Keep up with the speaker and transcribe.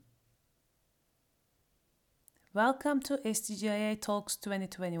Welcome to SDGIA Talks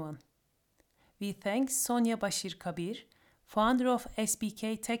 2021. We thank Sonia Bashir Kabir, founder of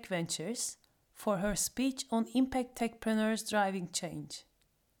SBK Tech Ventures, for her speech on impact techpreneurs driving change.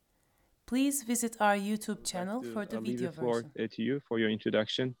 Please visit our YouTube channel for the video leave the floor version. to you for your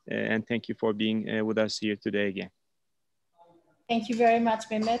introduction, and thank you for being with us here today again. Thank you very much,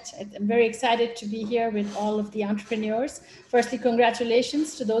 Mehmet. I'm very excited to be here with all of the entrepreneurs. Firstly,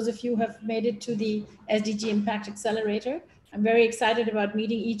 congratulations to those of you who have made it to the SDG Impact Accelerator. I'm very excited about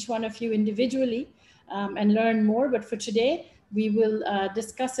meeting each one of you individually and learn more. But for today, we will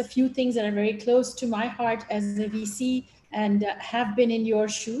discuss a few things that are very close to my heart as a VC and have been in your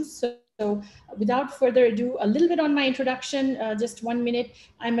shoes. So without further ado, a little bit on my introduction, just 1 minute.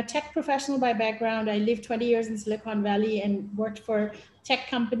 I'm a tech professional by background. I lived 20 years in Silicon Valley and worked for tech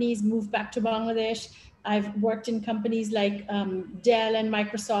companies, moved back to Bangladesh. I've worked in companies like Dell and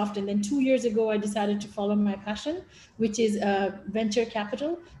Microsoft. And then 2 years ago, I decided to follow my passion, which is venture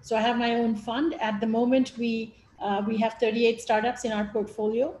capital. So I have my own fund. At the moment, we have 38 startups in our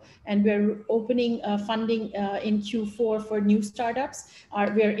portfolio, and we're opening funding in Q4 for new startups.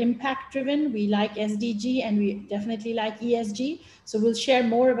 We're impact driven. We like SDG and we definitely like ESG. So we'll share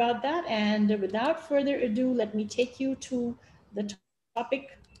more about that. And without further ado, let me take you to the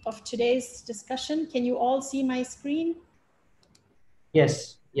topic of today's discussion. Can you all see my screen?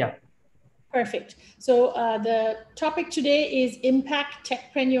 Yes, yeah. Perfect. So the topic today is impact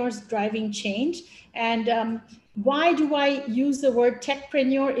techpreneurs driving change. And why do I use the word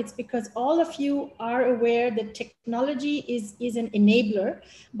techpreneur? It's because all of you are aware that technology is an enabler,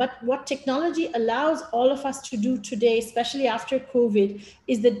 but what technology allows all of us to do today, especially after COVID,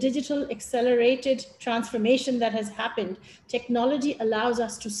 is the digital accelerated transformation that has happened. Technology allows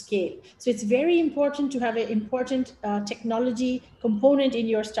us to scale. So it's very important to have an important technology component in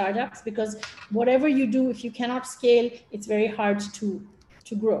your startups, because whatever you do, if you cannot scale, it's very hard to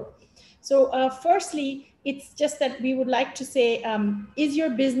grow. So firstly, it's just that we would like to say, is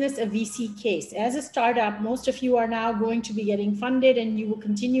your business a VC case? As a startup, most of you are now going to be getting funded and you will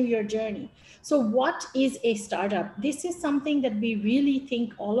continue your journey. So what is a startup? This is something that we really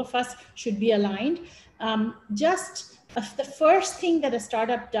think all of us should be aligned. The first thing that a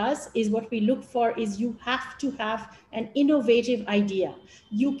startup does is what we look for is you have to have an innovative idea.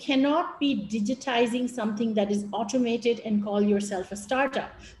 You cannot be digitizing something that is automated and call yourself a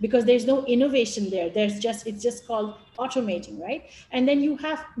startup, because there's no innovation there. It's just called automating, right? And then you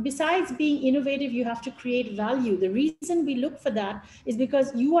have, besides being innovative, you have to create value. The reason we look for that is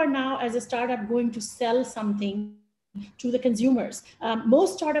because you are now, as a startup, going to sell something to the consumers.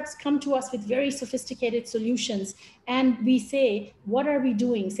 Most startups come to us with very sophisticated solutions, and we say, what are we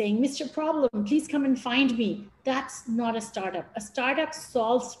doing? Saying, Mr. Problem, please come and find me. That's not a startup. A startup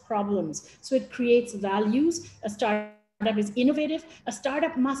solves problems, so it creates values. A startup is innovative. A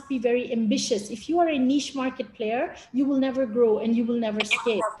startup must be very ambitious. If you are a niche market player, you will never grow and you will never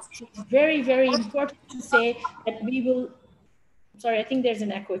scale. So it's very, very important to say that we will. Sorry, I think there's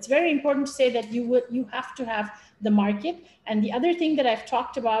an echo. It's very important to say that you have to have the market. And the other thing that I've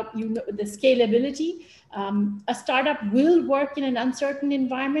talked about, the scalability. A startup will work in an uncertain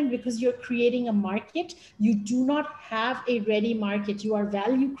environment because you're creating a market. You do not have a ready market. You are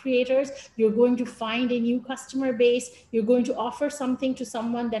value creators. You're going to find a new customer base. You're going to offer something to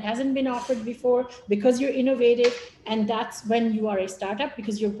someone that hasn't been offered before because you're innovative. And that's when you are a startup,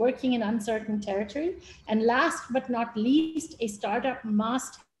 because you're working in uncertain territory. And last but not least, a startup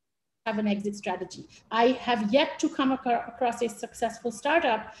must have an exit strategy. I have yet to come across a successful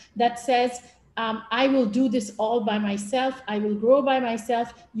startup that says, I will do this all by myself. I will grow by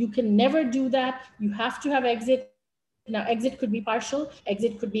myself. You can never do that. You have to have exit. Now, exit could be partial,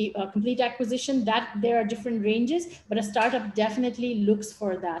 exit could be a complete acquisition. That there are different ranges, but a startup definitely looks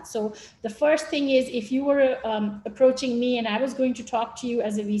for that. So the first thing is, if you were approaching me and I was going to talk to you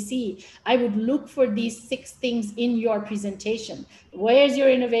as a VC, I would look for these 6 things in your presentation. Where's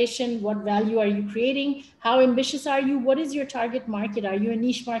your innovation? What value are you creating? How ambitious are you? What is your target market? Are you a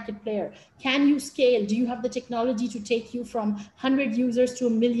niche market player? Can you scale? Do you have the technology to take you from 100 users to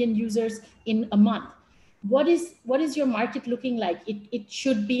 1 million users in a month? What is your market looking like? It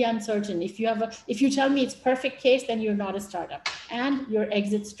should be uncertain. If you tell me it's perfect case, then you're not a startup. And your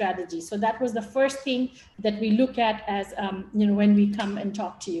exit strategy. So that was the first thing that we look at as when we come and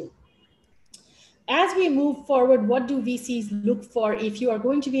talk to you. As we move forward, what do VCs look for? If you are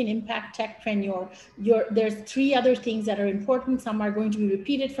going to be an impact techpreneur, there's 3 other things that are important. Some are going to be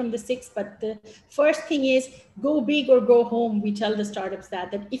repeated from the 6, but the first thing is go big or go home. We tell the startups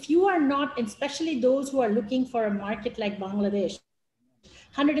that if you are not, especially those who are looking for a market like Bangladesh,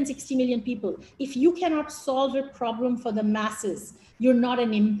 160 million people. If you cannot solve a problem for the masses, you're not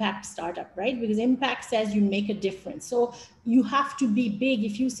an impact startup, right? Because impact says you make a difference. So you have to be big.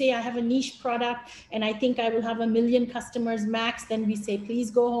 If you say, I have a niche product and I think I will have 1 million customers max, then we say, please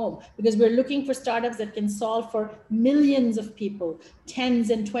go home, because we're looking for startups that can solve for millions of people,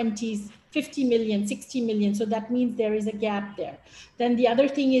 10s and 20s, 50 million, 60 million. So that means there is a gap there. Then the other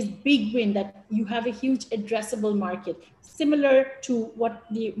thing is big win, that you have a huge addressable market, similar to what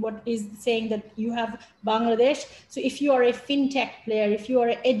is saying that you have Bangladesh. So if you are a fintech player, if you are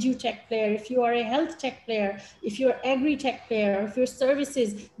an edutech player, if you are a health tech player, if you're agri-tech player, or if you're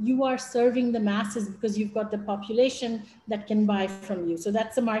services, you are serving the masses because you've got the population that can buy from you. So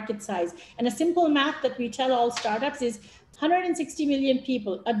that's the market size. And a simple math that we tell all startups is 160 million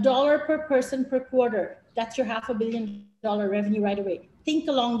people, $1 per person per quarter. That's your $500 million revenue right away. Think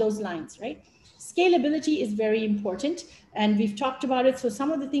along those lines, right? Scalability is very important, and we've talked about it. So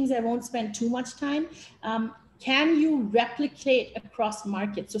some of the things I won't spend too much time. Can you replicate across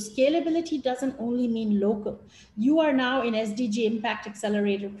markets? So scalability doesn't only mean local. You are now in SDG Impact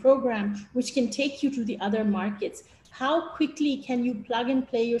Accelerator program, which can take you to the other markets. How quickly can you plug and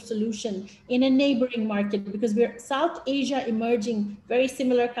play your solution in a neighboring market? Because we're South Asia emerging, very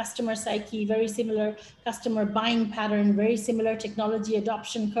similar customer psyche, very similar customer buying pattern, very similar technology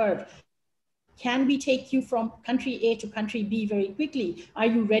adoption curve. Can we take you from country A to country B very quickly? Are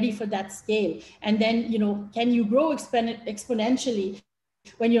you ready for that scale? And then, can you grow exponentially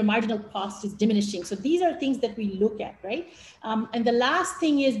when your marginal cost is diminishing? So these are things that we look at, right? And the last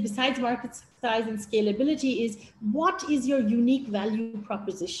thing is, besides market size and scalability, is what is your unique value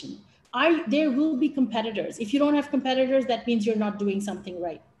proposition? There will be competitors. If you don't have competitors, that means you're not doing something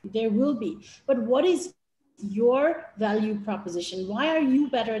right. There will be. But what is your value proposition? Why are you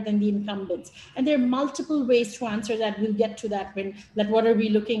better than the incumbents? And there are multiple ways to answer that. We'll get to that what are we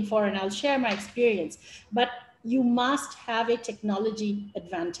looking for, and I'll share my experience. But you must have a technology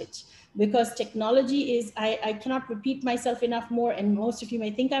advantage, because technology is, I cannot repeat myself enough more, and most of you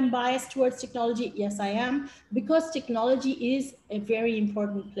may think I'm biased towards technology. Yes, I am, because technology is a very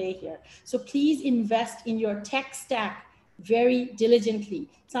important play here. So please invest in your tech stack very diligently.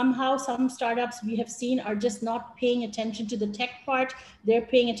 Somehow, some startups we have seen are just not paying attention to the tech part. They're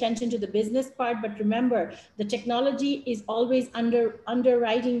paying attention to the business part. But remember, the technology is always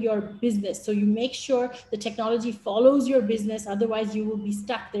underwriting your business. So you make sure the technology follows your business. Otherwise, you will be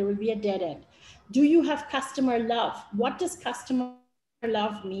stuck. There will be a dead end. Do you have customer love? What does customer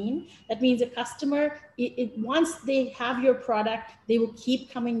love mean? That means a customer, once they have your product, they will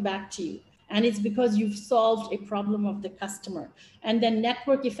keep coming back to you. And it's because you've solved a problem of the customer. And then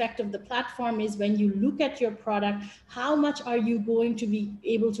network effect of the platform is, when you look at your product, how much are you going to be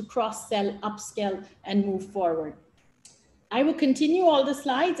able to cross-sell, upsell, and move forward? I will continue all the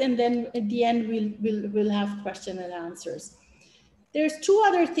slides, and then at the end, we'll have question and answers. There's two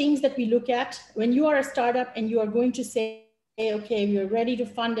other things that we look at when you are a startup and you are going to say, okay, we're ready to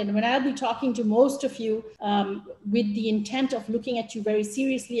fund. And when I'll be talking to most of you with the intent of looking at you very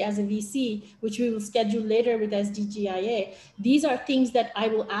seriously as a VC, which we will schedule later with SDGIA, these are things that I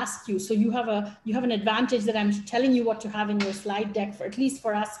will ask you. So you have an advantage that I'm telling you what to have in your slide deck, for at least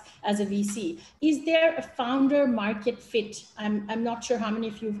for us as a VC. Is there a founder market fit? I'm not sure how many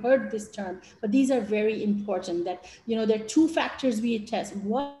of you have heard this term, but these are very important. That, there are two factors we test.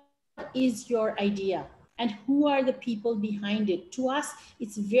 What is your idea? And who are the people behind it? To us,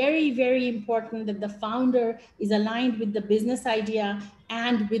 it's very, very important that the founder is aligned with the business idea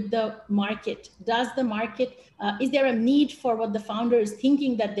and with the market. Does the market, is there a need for what the founder is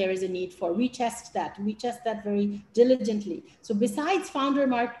thinking that there is a need for? We test that. We test that very diligently. So besides founder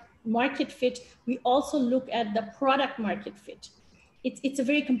market fit, we also look at the product market fit. It's a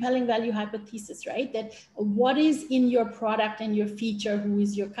very compelling value hypothesis, right? That what is in your product and your feature, who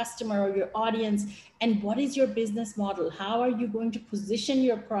is your customer or your audience, and what is your business model? How are you going to position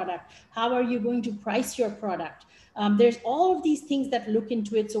your product? How are you going to price your product? There's all of these things that look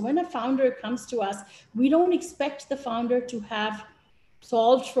into it. So when a founder comes to us, we don't expect the founder to have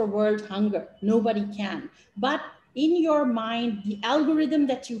solved for world hunger. Nobody can. But in your mind, the algorithm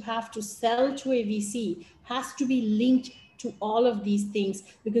that you have to sell to a VC has to be linked to all of these things,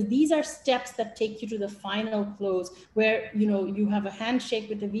 because these are steps that take you to the final close, where you have a handshake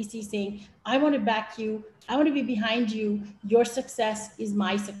with the VC saying, I want to back you, I want to be behind you, your success is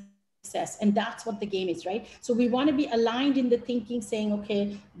my success. And that's what the game is, right? So we want to be aligned in the thinking, saying,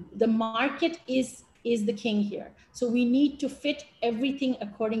 okay, the market is is the king here. So we need to fit everything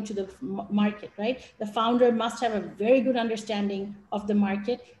according to the market, right? The founder must have a very good understanding of the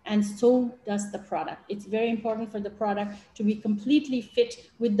market, and so does the product. It's very important for the product to be completely fit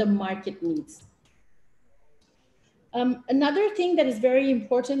with the market needs. Another thing that is very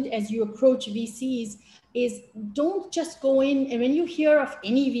important as you approach VCs is don't just go in, and when you hear of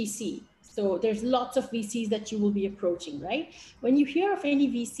any VC, so there's lots of VCs that you will be approaching, right? When you hear of any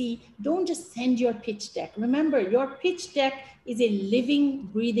VC, don't just send your pitch deck. Remember, your pitch deck is a living,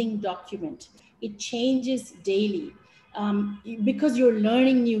 breathing document. It changes daily because you're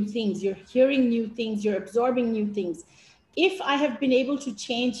learning new things, you're hearing new things, you're absorbing new things. If I have been able to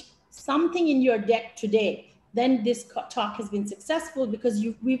change something in your deck today, then this talk has been successful because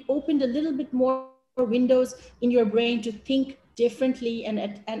we've opened a little bit more windows in your brain to think differently and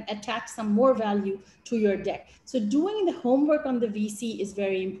attach some more value to your deck. So doing the homework on the VC is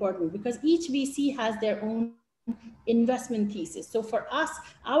very important because each VC has their own investment thesis. So for us,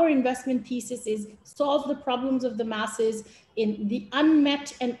 our investment thesis is solve the problems of the masses in the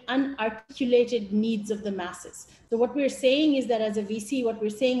unmet and unarticulated needs of the masses. So what we're saying is that as a VC, what we're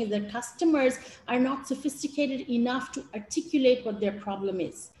saying is that customers are not sophisticated enough to articulate what their problem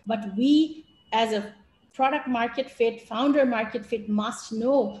is. But we, as a product market fit, founder market fit, must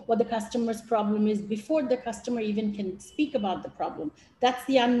know what the customer's problem is before the customer even can speak about the problem. That's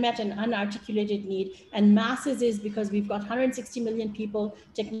the unmet and unarticulated need. And masses is because we've got 160 million people,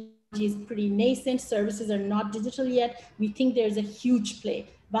 technology is pretty nascent, services are not digital yet. We think there's a huge play.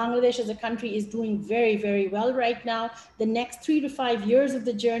 Bangladesh as a country is doing very, very well right now. The next 3 to 5 years of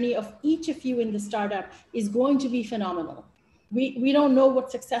the journey of each of you in the startup is going to be phenomenal. We don't know what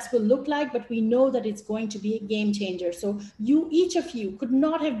success will look like, but we know that it's going to be a game changer. So each of you could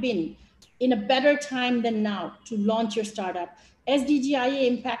not have been in a better time than now to launch your startup. SDGIA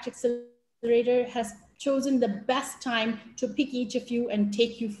Impact Accelerator has chosen the best time to pick each of you and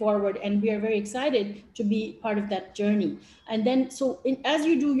take you forward. And we are very excited to be part of that journey. And then, as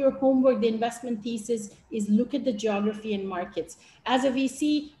you do your homework, the investment thesis is look at the geography and markets. As a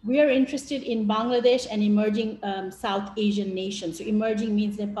VC, we are interested in Bangladesh and emerging South Asian nations. So emerging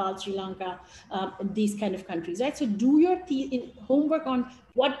means Nepal, Sri Lanka, these kind of countries, right? So do your homework on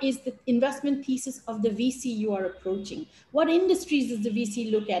what is the investment thesis of the VC you are approaching. What industries does the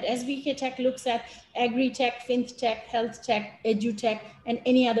VC look at? SBK Tech looks at agri-tech, fintech, health tech, edu-tech, and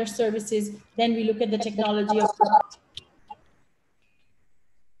any other services. Then we look at the technology of...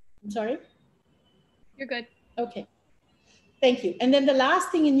 I'm sorry? You're good. Okay. Thank you. And then the last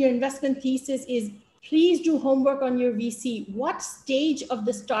thing in your investment thesis is please do homework on your VC. What stage of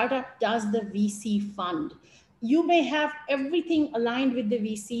the startup does the VC fund? You may have everything aligned with the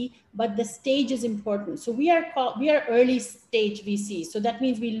VC, but the stage is important. So we are early stage VC. So that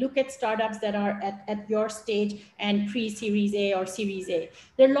means we look at startups that are at your stage and pre-Series A or Series A.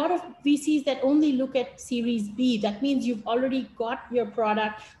 There are a lot of VCs that only look at Series B. That means you've already got your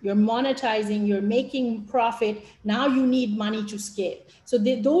product, you're monetizing, you're making profit. Now you need money to scale. So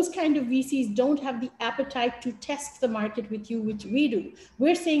those kind of VCs don't have the appetite to test the market with you, which we do.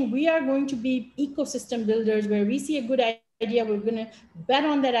 We're saying we are going to be ecosystem builders where we see a good idea, we're going to bet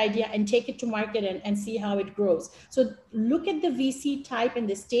on that idea and take it to market and see how it grows. So look at the VC type and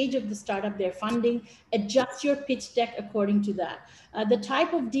the stage of the startup they're funding, adjust your pitch deck according to that. The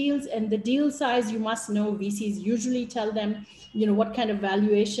type of deals and the deal size, you must know. VCs usually tell them, what kind of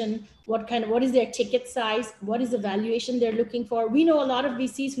valuation, what is their ticket size, what is the valuation they're looking for. We know a lot of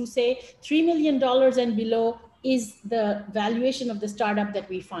VCs who say $3 million and below is the valuation of the startup that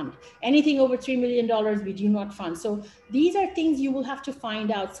we fund. Anything over $3 million, we do not fund. So these are things you will have to find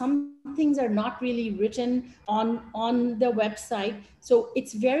out. Some things are not really written on the website. So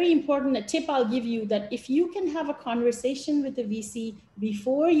it's very important. A tip I'll give you that if you can have a conversation with the VC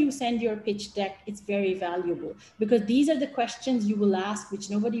before you send your pitch deck, it's very valuable because these are the questions you will ask,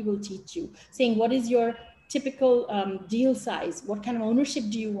 which nobody will teach you. Saying, what is your typical deal size? What kind of ownership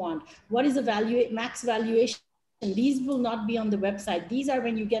do you want? What is the max valuation? And these will not be on the website. These are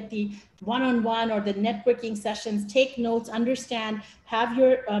when you get the one-on-one or the networking sessions, take notes, understand, have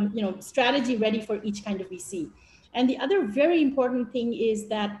your strategy ready for each kind of VC. And the other very important thing is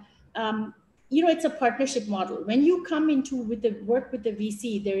that it's a partnership model. When you come into work with the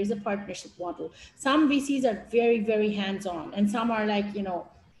VC, there is a partnership model. Some VCs are very, very hands-on, and some are like,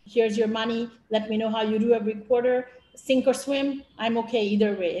 here's your money, let me know how you do every quarter. Sink or swim, I'm okay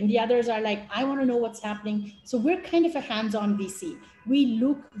either way. And the others are like, I want to know what's happening. So we're kind of a hands-on VC. We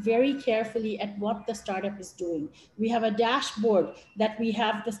look very carefully at what the startup is doing. We have a dashboard that we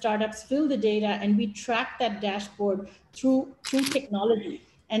have the startups fill the data, and we track that dashboard through technology.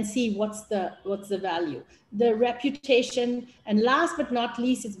 and see what's the value. The reputation, and last but not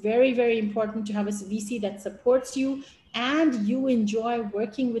least, it's very, very important to have a VC that supports you and you enjoy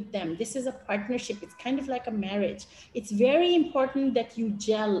working with them. This is a partnership. It's kind of like a marriage. It's very important that you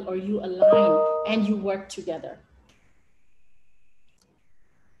gel or you align and you work together.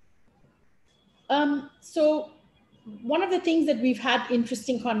 So one of the things that we've had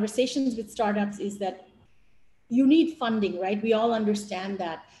interesting conversations with startups is that you need funding, right? We all understand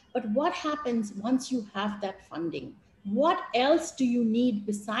that. But what happens once you have that funding? What else do you need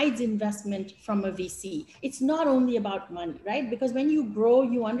besides investment from a VC? It's not only about money, right? Because when you grow,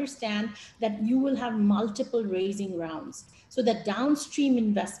 you understand that you will have multiple raising rounds. So the downstream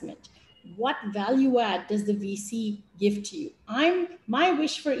investment, what value add does the VC give to you? My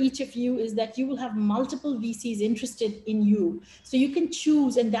wish for each of you is that you will have multiple VCs interested in you, so you can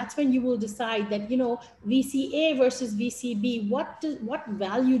choose, and that's when you will decide that, you know, VC A versus VC B, what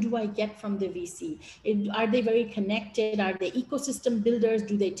value do I get from the VC? Are they very connected? Are they ecosystem builders?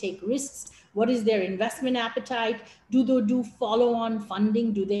 Do they take risks? What is their investment appetite? Do they do follow-on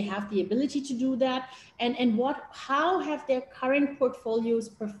funding? Do they have the ability to do that? And how have their current portfolios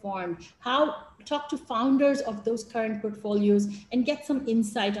performed? Talk to founders of those current portfolios and get some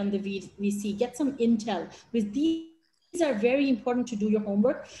insight on the VC, get some intel. Because these are very important to do your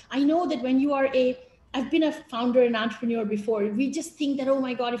homework. I know that when you are I've been a founder and entrepreneur before, we just think that, oh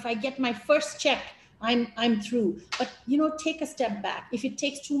my God, if I get my first check, I'm through. But, you know, take a step back. If it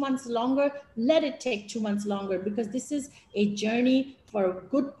takes 2 months longer, let it take 2 months longer, because this is a journey for a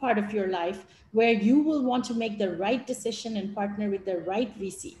good part of your life where you will want to make the right decision and partner with the right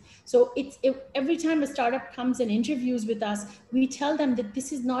VC. So every time a startup comes and interviews with us, we tell them that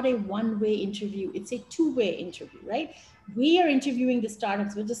this is not a one-way interview. It's a two-way interview, right? We are interviewing the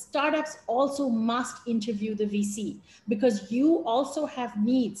startups, but the startups also must interview the VC, because you also have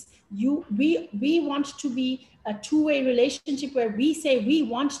needs. We want to be a two-way relationship where we say we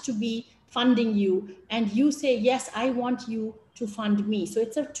want to be funding you, and you say, yes, I want you to fund me. So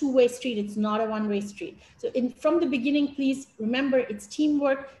it's a two-way street. It's not a one-way street. So from the beginning, please remember, it's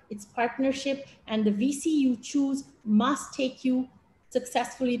teamwork, it's partnership, and the VC you choose must take you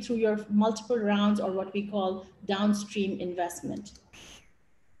successfully through your multiple rounds, or what we call downstream investment.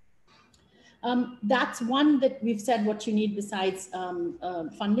 That's one that we've said what you need besides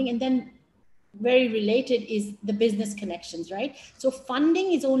funding. And then very related is the business connections, right? So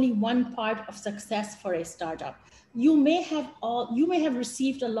funding is only one part of success for a startup. You may have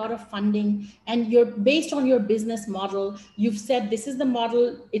received a lot of funding, and you're based on your business model. You've said, this is the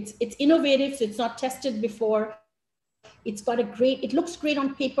model. It's innovative, so it's not tested before. It's got it looks great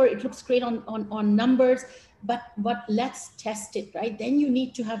on paper. It looks great on numbers, but let's test it, right? Then you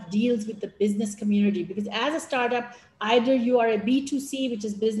need to have deals with the business community, because as a startup, either you are a B2C, which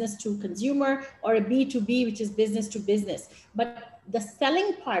is business to consumer, or a B2B, which is business to business. But the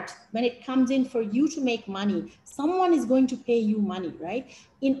selling part, when it comes in for you to make money, someone is going to pay you money, right?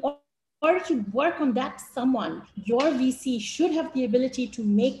 In order to work on that someone, your VC should have the ability to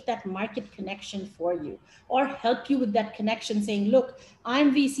make that market connection for you, or help you with that connection, saying, look,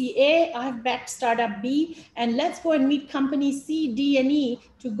 I'm VC A, I've backed startup B, and let's go and meet company C, D, and E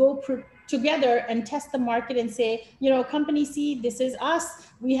to go together and test the market and say, you know, company C, this is us,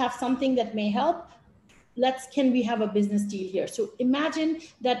 we have something that may help. Can we have a business deal here? So imagine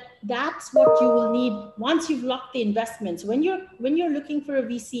that's what you will need once you've locked the investments. When you're looking for a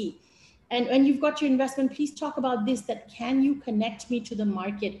VC, and when you've got your investment, please talk about this, that can you connect me to the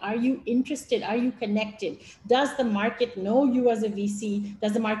market? Are you interested? Are you connected? Does the market know you as a VC?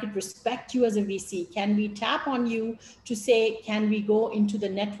 Does the market respect you as a VC? Can we tap on you to say, can we go into the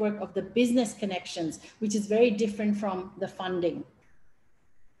network of the business connections, which is very different from the funding?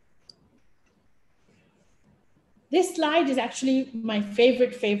 This slide is actually my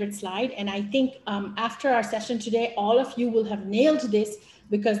favorite slide. And I think after our session today, all of you will have nailed this,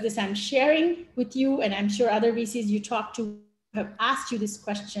 because this I'm sharing with you, and I'm sure other VCs you talk to have asked you this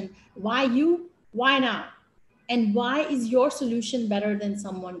question: why you? Why now? And why is your solution better than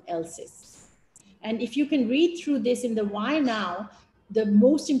someone else's? And if you can read through this in the why now, the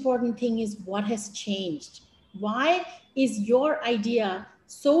most important thing is what has changed. Why is your idea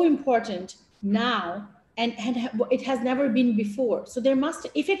so important now? And it has never been before. So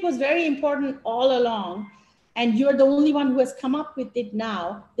if it was very important all along, and you're the only one who has come up with it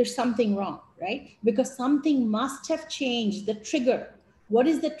now, there's something wrong, right? Because something must have changed, the trigger. What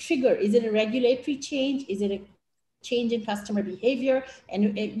is the trigger? Is it a regulatory change? Is it a change in customer behavior?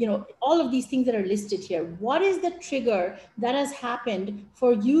 And you know, all of these things that are listed here. What is the trigger that has happened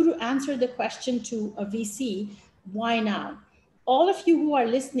for you to answer the question to a VC, why now? all of you who are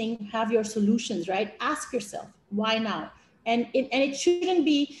listening have your solutions, right? Ask yourself, why now? And it shouldn't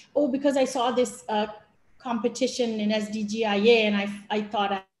be, oh, because I saw this competition in SDGIA and I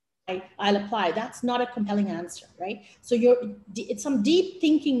thought I'll apply. That's not a compelling answer, right? So some deep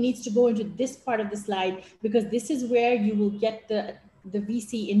thinking needs to go into this part of the slide, because this is where you will get the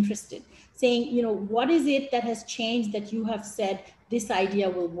VC interested, saying, you know, what is it that has changed that you have said this idea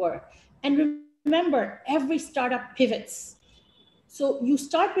will work? And remember, every startup pivots. So you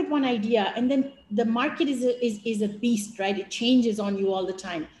start with one idea, and then the market is a beast, right? It changes on you all the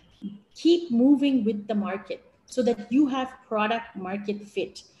time. Keep moving with the market so that you have product market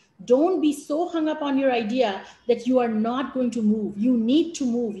fit. Don't be so hung up on your idea that you are not going to move. You need to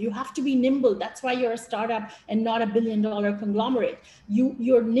move. You have to be nimble. That's why you're a startup and not a billion-dollar conglomerate.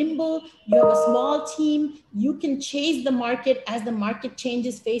 You're nimble. You have a small team. You can chase the market. As the market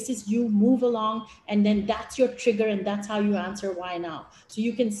changes faces, you move along, and then that's your trigger, and that's how you answer why now. So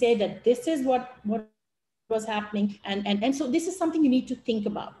you can say that this is what was happening, and so this is something you need to think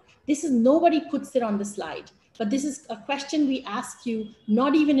about. This is, nobody puts it on the slide, but this is a question we ask you,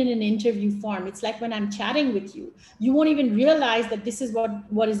 not even in an interview form. It's like when I'm chatting with you, you won't even realize that this is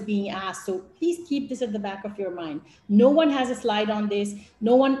what is being asked. So please keep this at the back of your mind. No one has a slide on this.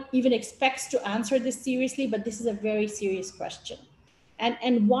 No one even expects to answer this seriously, but this is a very serious question.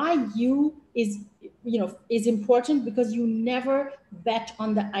 And why you is important, because you never bet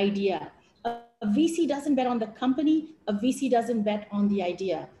on the idea. A VC doesn't bet on the company. A VC doesn't bet on the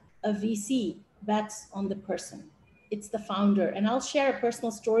idea. A VC bets on the person. It's the founder. And I'll share a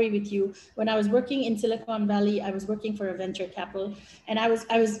personal story with you. When I was working in Silicon Valley, I was working for a venture capital, and I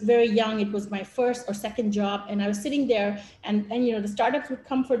was very young. It was my first or second job, and I was sitting there, and the startups would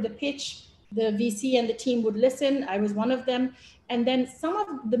come for the pitch. The VC and the team would listen. I was one of them, and then some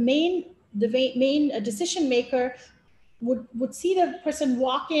of the main decision maker would see the person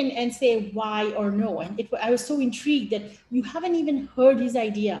walk in and say why or no. And I was so intrigued that you haven't even heard his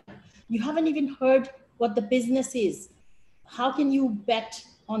idea. You haven't even heard what the business is. How can you bet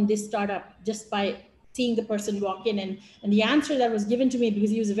on this startup just by seeing the person walk in? And the answer that was given to me, because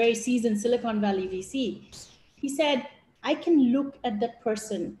he was a very seasoned Silicon Valley VC, he said, I can look at that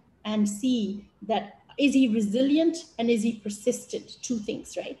person and see that, is he resilient and is he persistent? Two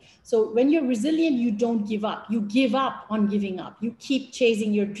things, right? So when you're resilient, you don't give up. You give up on giving up. You keep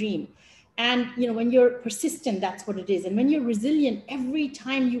chasing your dream. And when you're persistent, that's what it is. And when you're resilient, every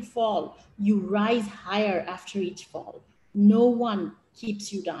time you fall, you rise higher after each fall. No one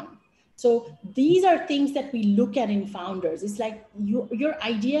keeps you down. So these are things that we look at in founders. It's like your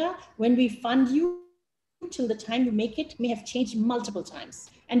idea, when we fund you, till the time you make it, may have changed multiple times.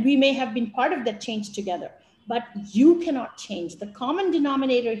 And we may have been part of that change together, but you cannot change. The common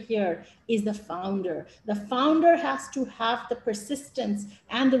denominator here is the founder. The founder has to have the persistence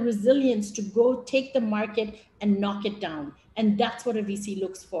and the resilience to go take the market and knock it down. And that's what a VC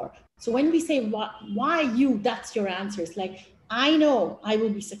looks for. So when we say, why you, that's your answer. It's like, I know I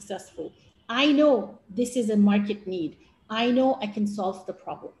will be successful. I know this is a market need. I know I can solve the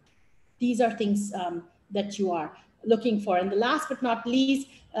problem. These are things that you are looking for. And the last but not least,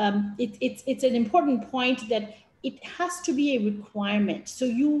 it's an important point that it has to be a requirement.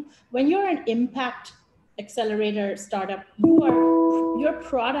 So when you're an impact accelerator startup, your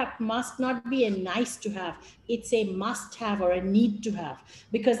product must not be a nice to have. It's a must have or a need to have,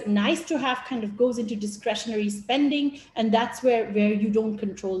 because nice to have kind of goes into discretionary spending, and that's where you don't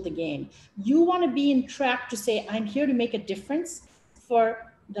control the game. You want to be in track to say, I'm here to make a difference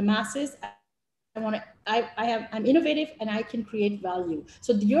for the masses. I'm innovative and I can create value.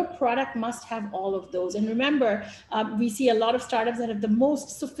 So your product must have all of those. And remember, we see a lot of startups that have the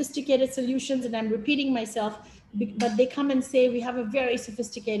most sophisticated solutions, and I'm repeating myself, but they come and say, we have a very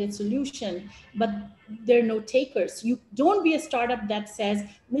sophisticated solution, but there are no takers. You don't be a startup that says,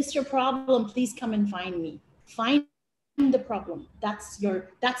 Mr. Problem, please come and find me. Find the problem. That's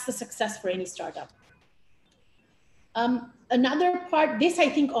the success for any startup. Another part, this I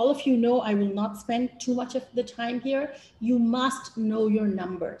think all of you know, I will not spend too much of the time here. You must know your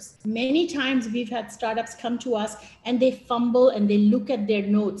numbers. Many times we've had startups come to us and they fumble and they look at their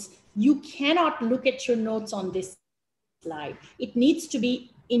notes. You cannot look at your notes on this slide. It needs to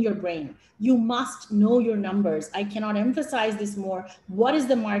be in your brain. You must know your numbers. I cannot emphasize this more. What is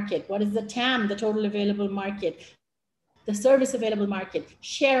the market? What is the TAM, the total available market? The service available market,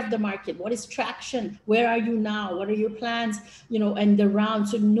 share of the market, what is traction, where are you now, what are your plans, and the round.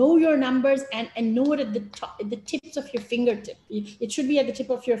 So know your numbers and know it at the tips of your fingertip. It should be at the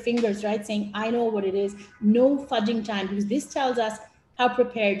tip of your fingers, right? Saying, I know what it is. No fudging time, because this tells us how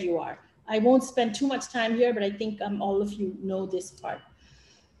prepared you are. I won't spend too much time here, but I think all of you know this part.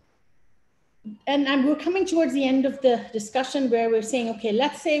 And we're coming towards the end of the discussion where we're saying, okay,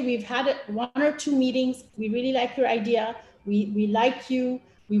 let's say we've had 1 or 2 meetings. We really like your idea. We like you.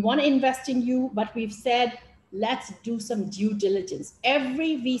 We want to invest in you, but we've said, let's do some due diligence.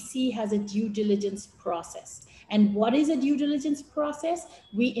 Every VC has a due diligence process. And what is a due diligence process?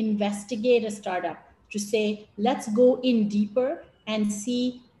 We investigate a startup to say, let's go in deeper and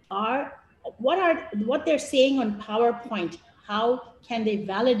see what they're saying on PowerPoint. How can they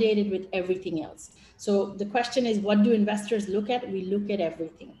validate it with everything else? So the question is, what do investors look at? We look at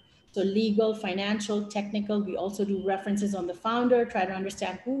everything. So legal, financial, technical. We also do references on the founder, try to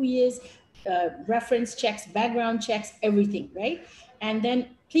understand who he is, reference checks, background checks, everything, right? And then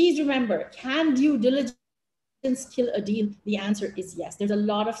please remember, can due diligence kill a deal? The answer is yes. There's a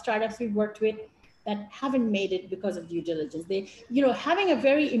lot of startups we've worked with that haven't made it because of due diligence. Having a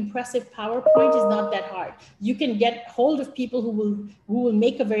very impressive PowerPoint is not that hard. You can get hold of people who will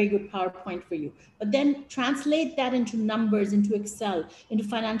make a very good PowerPoint for you, but then translate that into numbers, into Excel, into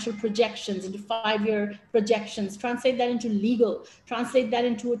financial projections, into 5-year projections, translate that into legal, translate that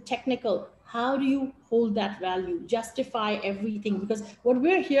into a technical. How do you hold that value, justify everything? Because what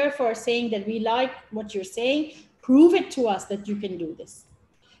we're here for, saying that we like what you're saying, prove it to us that you can do this.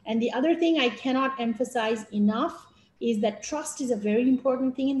 And the other thing I cannot emphasize enough is that trust is a very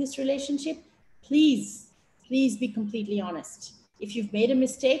important thing in this relationship. Please be completely honest. If you've made a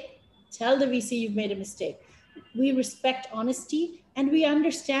mistake, tell the VC you've made a mistake. We respect honesty, and we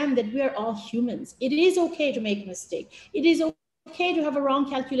understand that we are all humans. It is okay to make a mistake. It is okay to have a wrong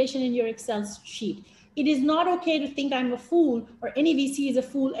calculation in your Excel sheet. It is not okay to think I'm a fool, or any VC is a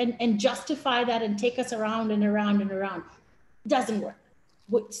fool, and justify that and take us around and around and around. It doesn't work.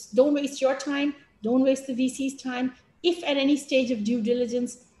 Don't waste your time. Don't waste the VC's time. If at any stage of due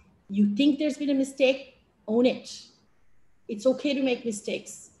diligence you think there's been a mistake, own it. It's okay to make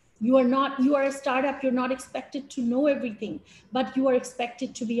mistakes. You are a startup. You're not expected to know everything, but you are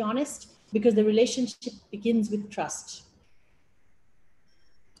expected to be honest, because the relationship begins with trust.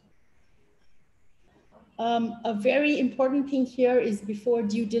 A very important thing here is, before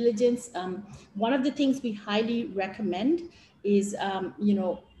due diligence, one of the things we highly recommend is,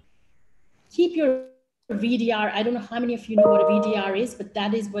 keep your VDR. I don't know how many of you know what a VDR is, but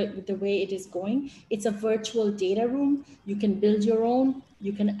that is the way it is going. It's a virtual data room. You can build your own.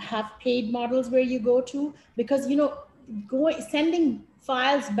 You can have paid models where you go to, because, sending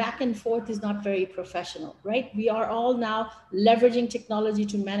files back and forth is not very professional, right? We are all now leveraging technology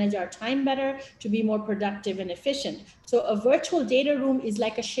to manage our time better, to be more productive and efficient. So a virtual data room is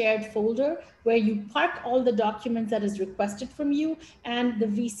like a shared folder where you park all the documents that is requested from you, and the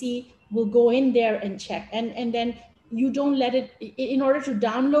VC will go in there and check. And then you don't let it, in order to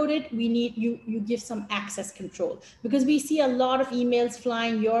download it, we need you give some access control, because we see a lot of emails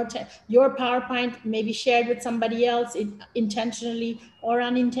flying. Your PowerPoint may be shared with somebody else, intentionally or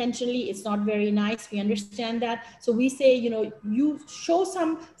unintentionally. It's not very nice. We understand that. So we say, you show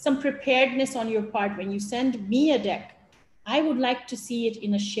some preparedness on your part. When you send me a deck, I would like to see it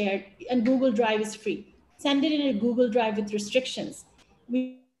in a shared, and Google Drive is free. Send it in a Google Drive with restrictions.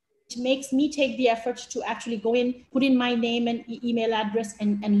 Which makes me take the effort to actually go in, put in my name and email address,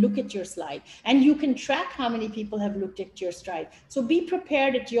 and look at your slide. And you can track how many people have looked at your slide. So be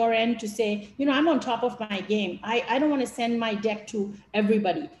prepared at your end to say, I'm on top of my game. I don't want to send my deck to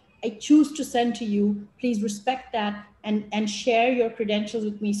everybody. I choose to send to you. Please respect that and share your credentials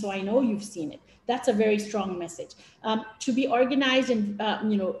with me so I know you've seen it. That's a very strong message. To be organized and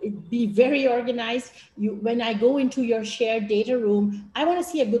be very organized. When I go into your shared data room, I want to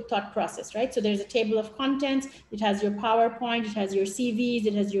see a good thought process, right? So there's a table of contents. It has your PowerPoint. It has your CVs.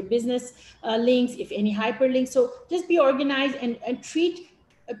 It has your business links, if any hyperlinks. So just be organized and treat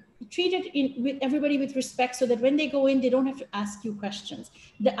it with everybody with respect, so that when they go in, they don't have to ask you questions.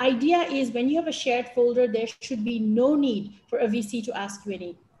 The idea is, when you have a shared folder, there should be no need for a VC to ask you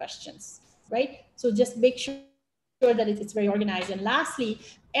any questions, right? So just make sure that it's very organized. And lastly,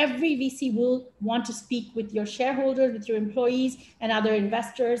 every VC will want to speak with your shareholders, with your employees and other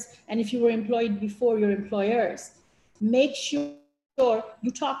investors. And if you were employed before, your employers. Make sure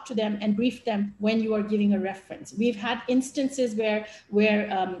you talk to them and brief them when you are giving a reference. We've had instances where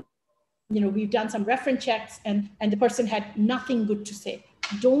we've done some reference checks and the person had nothing good to say.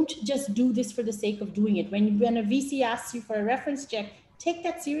 Don't just do this for the sake of doing it. When a VC asks you for a reference check, take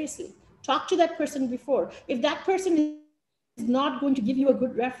that seriously. Talk to that person before. If that person is not going to give you a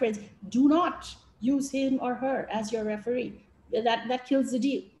good reference, do not use him or her as your referee. That kills the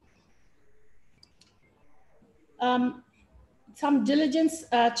deal. some diligence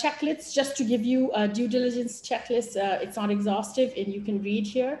checklists, just to give you a due diligence checklist. It's not exhaustive, and you can read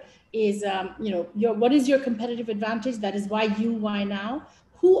here. Is what is your competitive advantage? That is why you, why now.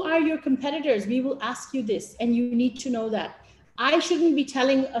 Who are your competitors? We will ask you this, and you need to know that. I shouldn't be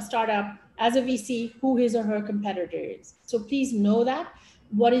telling a startup as a VC who his or her competitor is. So please know that.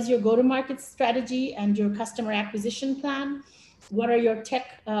 What is your go-to-market strategy and your customer acquisition plan? What are your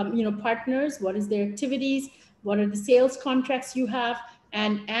tech partners? What is their activities? What are the sales contracts you have?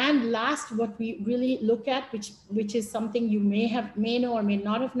 And last, what we really look at, which is something you may know or may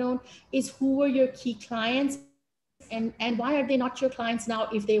not have known, is who are your key clients, and why are they not your clients now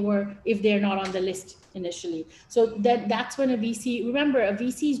if they're not on the list initially. So that's when a VC, remember, a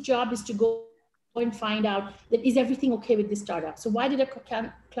VC's job is to go and find out that is everything okay with this startup. So why did a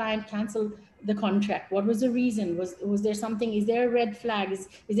client cancel the contract? What was the reason? Was there something? Is there a red flag? Is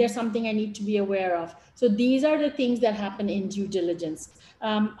there something I need to be aware of? So these are the things that happen in due diligence.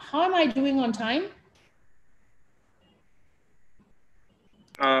 How am I doing on time?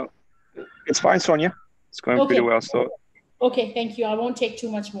 It's fine, Sonia. It's going pretty well. So okay, thank you. I won't take too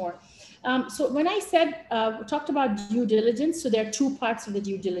much more. So when I said, talked about due diligence, so there are two parts of the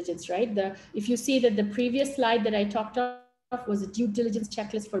due diligence, right? If you see that the previous slide that I talked about was a due diligence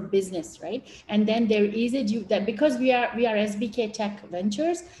checklist for business, right? And then there is that because we are SBK Tech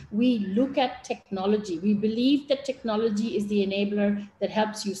Ventures, we look at technology. We believe that technology is the enabler that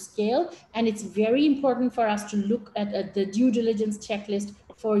helps you scale. And it's very important for us to look at the due diligence checklist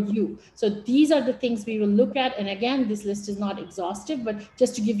for you. So these are the things we will look at. And again, this list is not exhaustive, but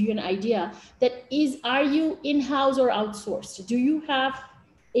just to give you an idea, are you in-house or outsourced? Do you have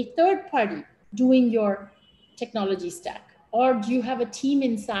a third party doing your technology stack? Or do you have a team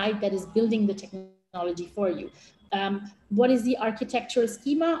inside that is building the technology for you? What is the architectural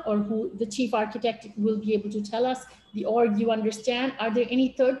schema, or who the chief architect will be able to tell us? The org you understand? Are there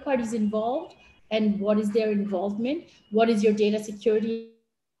any third parties involved? And what is their involvement? What is your data security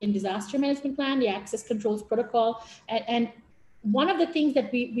and disaster management plan, the access controls protocol? And one of the things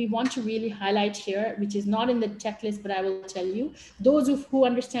that we want to really highlight here, which is not in the checklist, but I will tell you, those who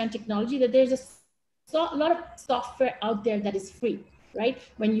understand technology, that there's a lot of software out there that is free, right?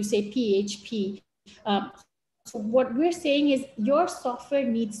 When you say PHP, so what we're saying is your software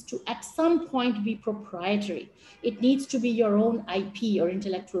needs to at some point be proprietary. It needs to be your own IP or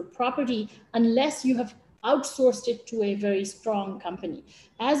intellectual property, unless you have outsourced it to a very strong company.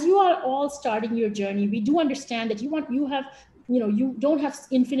 As you are all starting your journey, we do understand that you don't have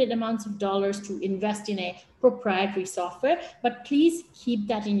infinite amounts of dollars to invest in a proprietary software, but please keep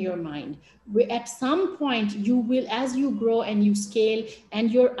that in your mind. At some point, you will, as you grow and you scale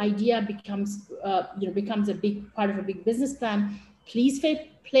and your idea becomes a big part of a big business plan, please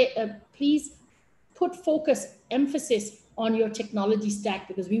put emphasis on your technology stack,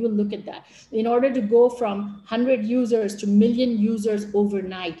 because we will look at that. In order to go from 100 users to 1 million users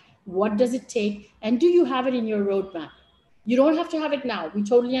overnight, what does it take? And do you have it in your roadmap? You don't have to have it now. We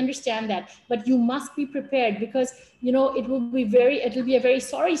totally understand that, but you must be prepared, because it will be a very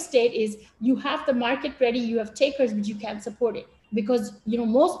sorry state is you have the market ready, you have takers, but you can't support it, because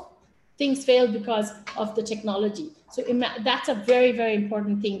most things fail because of the technology. So that's a very, very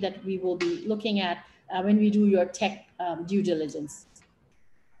important thing that we will be looking at when we do your tech due diligence.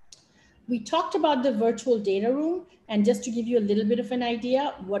 We talked about the virtual data room, and just to give you a little bit of an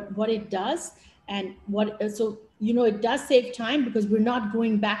idea what it does and it does save time, because we're not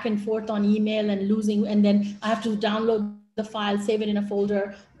going back and forth on email and losing, and then I have to download the file, save it in a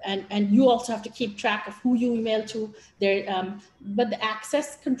folder, and you also have to keep track of who you email to. But the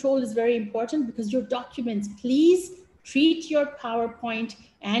access control is very important, because your documents, please treat your PowerPoint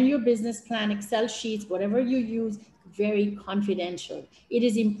and your business plan, Excel sheets, whatever you use, very confidential. It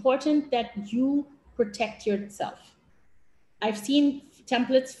is important that you protect yourself. I've seen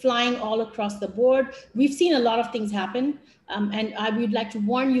templates flying all across the board. We've seen a lot of things happen. And I would like to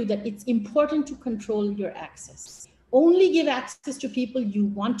warn you that it's important to control your access. Only give access to people you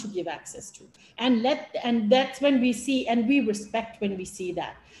want to give access to. And that's when we see, and we respect when we see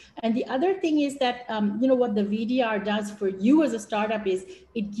that. And the other thing is that, what the VDR does for you as a startup is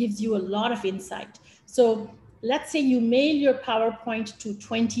it gives you a lot of insight. So let's say you mail your PowerPoint to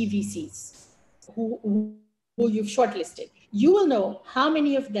 20 VCs who you've shortlisted. You will know how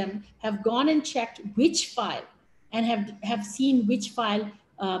many of them have gone and checked which file and have seen which file.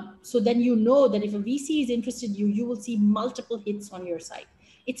 So then you know that if a VC is interested in you, you will see multiple hits on your site.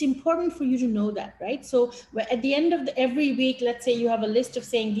 It's important for you to know that, right? So at the end of every week, let's say you have a list of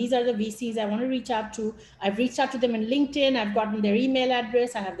saying, these are the VCs I want to reach out to. I've reached out to them in LinkedIn. I've gotten their email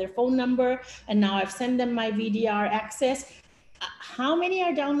address. I have their phone number. And now I've sent them my VDR access. How many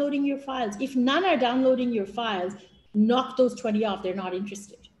are downloading your files? If none are downloading your files, knock those 20 off. They're not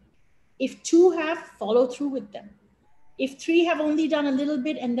interested. If 2 have, follow through with them. If 3 have only done a little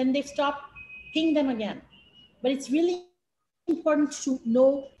bit and then they've stopped, ping them again. But it's really important to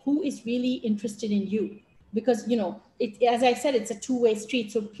know who is really interested in you, because as I said, it's a two-way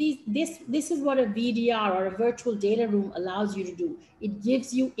street. So please, this is what a VDR or a virtual data room allows you to do. It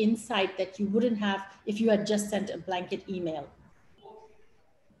gives you insight that you wouldn't have if you had just sent a blanket email.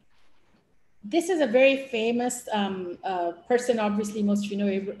 This is a very famous person, obviously most of you know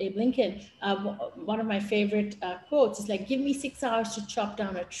Abe Lincoln. One of my favorite quotes is like, give me 6 hours to chop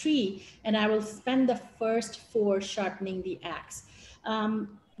down a tree and I will spend the first 4 sharpening the axe.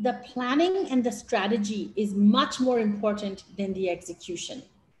 The planning and the strategy is much more important than the execution.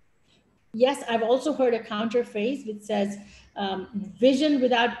 Yes, I've also heard a counter phrase which says, vision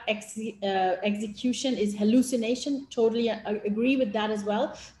without execution is hallucination. Totally agree with that as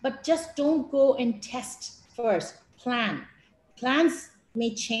well. But just don't go and test first. Plan. Plans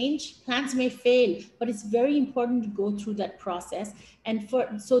may change, plans may fail, but it's very important to go through that process. And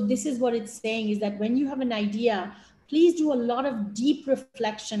so this is what it's saying, is that when you have an idea, please do a lot of deep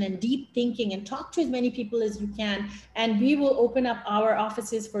reflection and deep thinking and talk to as many people as you can. And we will open up our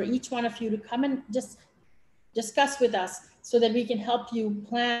offices for each one of you to come and just discuss with us so that we can help you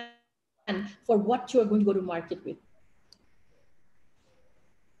plan for what you're going to go to market with.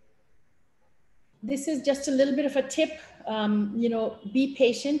 This is just a little bit of a tip. Be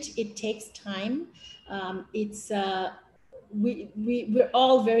patient. It takes time. We're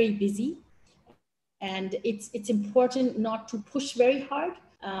all very busy. And it's important not to push very hard.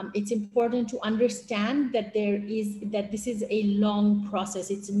 It's important to understand that this is a long process.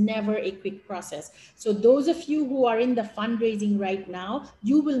 It's never a quick process. So those of you who are in the fundraising right now,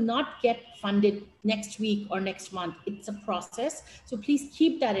 you will not get funded next week or next month. It's a process. So please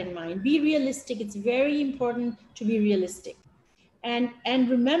keep that in mind. Be realistic. It's very important to be realistic. And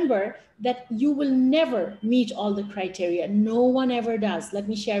remember that you will never meet all the criteria. No one ever does. Let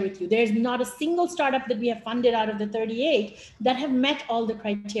me share with you. There's not a single startup that we have funded out of the 38 that have met all the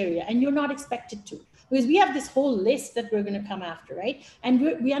criteria, and you're not expected to, because we have this whole list that we're going to come after, right? And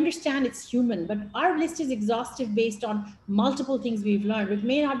we understand it's human, but our list is exhaustive based on multiple things we've learned. It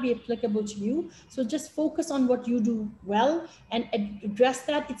may not be applicable to you. So just focus on what you do well and address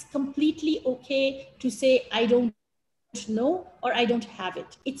that. It's completely okay to say, I don't know, or I don't have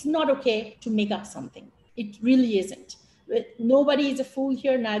it. It's not okay to make up something. It really isn't. Nobody is a fool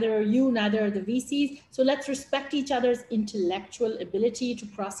here, neither are you, neither are the VCs. So let's respect each other's intellectual ability to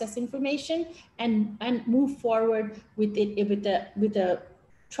process information and move forward with it with a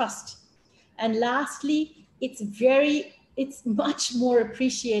trust. And lastly, it's much more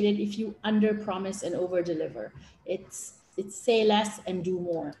appreciated if you under promise and over deliver. It's say less and do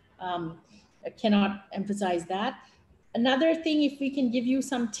more. I cannot emphasize that. Another thing, if we can give you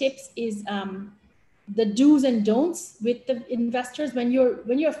some tips, is the do's and don'ts with the investors. When you're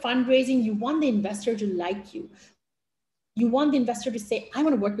fundraising, you want the investor to like you. You want the investor to say, I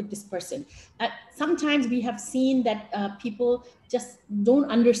want to work with this person. Sometimes we have seen that people just don't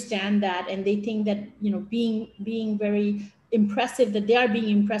understand that, and they think that being very impressive, that they are being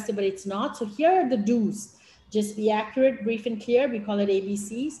impressive, but it's not. So here are the do's. Just be accurate, brief, and clear. We call it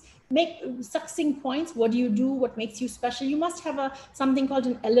ABCs. Make succinct points. What do you do? What makes you special? You must have something called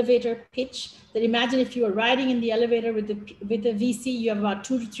an elevator pitch. That imagine if you are riding in the elevator with the VC, you have about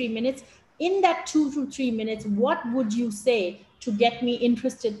 2 to 3 minutes. In that 2 to 3 minutes, what would you say to get me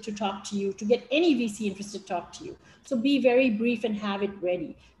interested to talk to you, to get any VC interested to talk to you? So be very brief and have it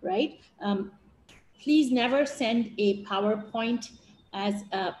ready, right? Please never send a PowerPoint as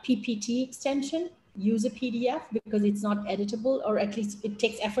a PPT extension. Use a PDF because it's not editable, or at least it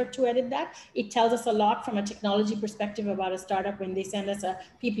takes effort to edit that. It tells us a lot from a technology perspective about a startup when they send us a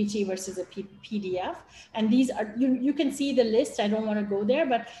PPT versus a PDF. And these are, you can see the list. I don't want to go there,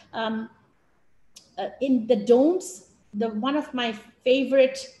 but in the don'ts, one of my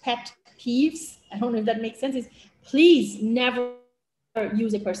favorite pet peeves, I don't know if that makes sense, is please never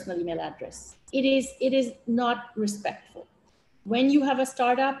use a personal email address. It is not respectful. When you have a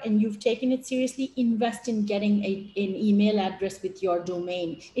startup and you've taken it seriously, invest in getting an email address with your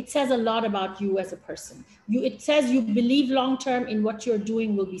domain. It says a lot about you as a person. It says you believe long-term in what you're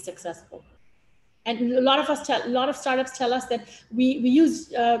doing will be successful. And a lot of startups tell us that we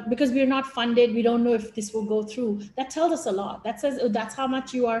use, because we're not funded, we don't know if this will go through. That tells us a lot. That says, oh, that's how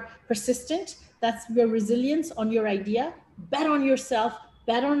much you are persistent. That's your resilience on your idea. Bet on yourself,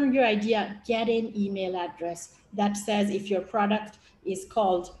 bet on your idea, get an email address that says if your product is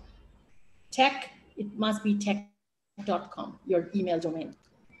called tech, it must be tech your email domain.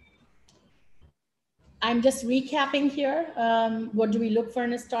 I'm just recapping here. What do we look for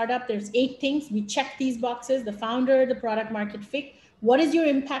in a startup? There's 8 things. We check these boxes: the founder, the product market fit. What is your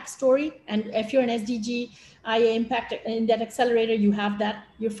impact story? And if you're an SDG, IA impact in that accelerator, you have that.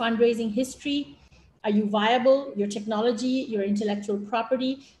 Your fundraising history. Are you viable? Your technology, your intellectual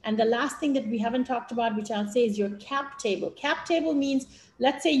property. And the last thing that we haven't talked about, which I'll say, is your cap table. Cap table means,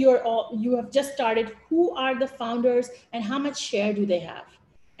 let's say you have just started. Who are the founders and how much share do they have?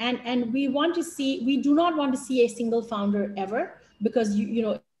 And we do not want to see a single founder ever, because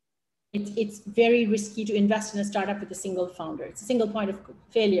it's very risky to invest in a startup with a single founder. It's a single point of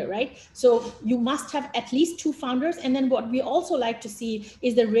failure, right? So you must have at least 2 founders. And then what we also like to see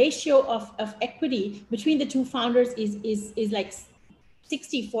is the ratio of equity between the 2 founders is like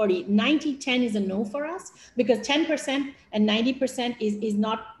 60-40. 90-10 is a no for us, because 10% and 90% is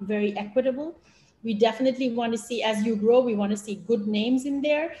not very equitable. We definitely want to see, as you grow, we want to see good names in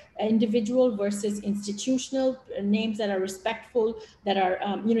there, individual versus institutional, names that are respectful, that are,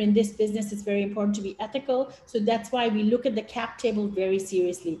 in this business, it's very important to be ethical. So that's why we look at the cap table very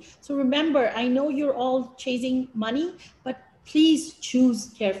seriously. So remember, I know you're all chasing money, but please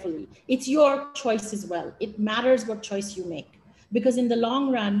choose carefully. It's your choice as well. It matters what choice you make, because in the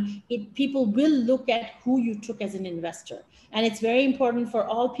long run, people will look at who you took as an investor. And it's very important for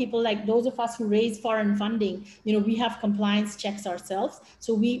all people, like those of us who raise foreign funding, we have compliance checks ourselves.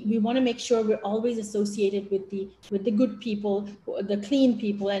 So we want to make sure we're always associated with the good people, the clean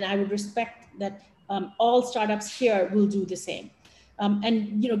people. And I would respect that all startups here will do the same.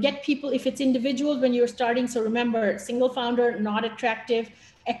 And get people, if it's individuals when you're starting. So remember, single founder, not attractive.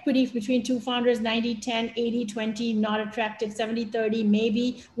 Equity between 2 founders, 90-10, 80-20, not attractive. 70-30,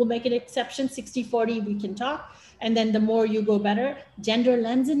 maybe we'll make an exception. 60-40, we can talk. And then the more you go, better. Gender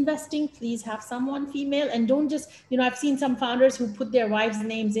lens investing, please have someone female. And don't just, I've seen some founders who put their wives'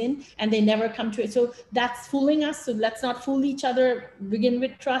 names in and they never come to it. So that's fooling us. So let's not fool each other. Begin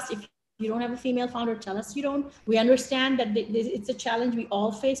with trust. If you don't have a female founder, tell us you don't. We understand that it's a challenge we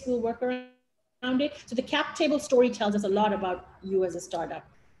all face. We'll work around it. So the cap table story tells us a lot about you as a startup.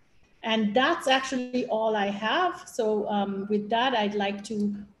 And that's actually all I have. So with that, I'd like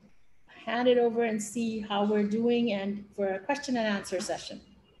to hand it over and see how we're doing, and for a question and answer session.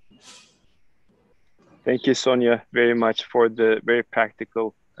 Thank you, Sonia, very much for the very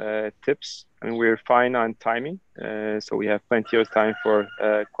practical tips. And we're fine on timing. So we have plenty of time for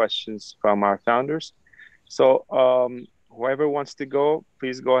questions from our founders. So whoever wants to go,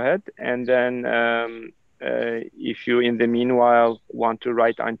 please go ahead. And then if you, in the meanwhile, want to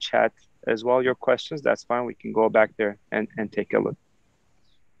write on chat as well your questions, that's fine. We can go back there and take a look.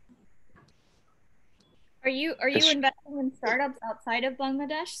 Are you investing in startups outside of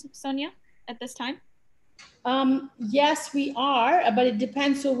Bangladesh, Sonia, at this time? Yes, we are, but it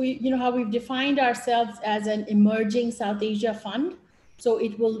depends. So how we've defined ourselves as an emerging South Asia fund. So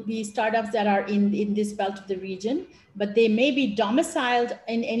it will be startups that are in this belt of the region, but they may be domiciled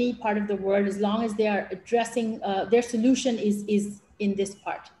in any part of the world as long as they are addressing, their solution is in this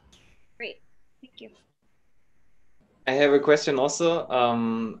part. Great, thank you. I have a question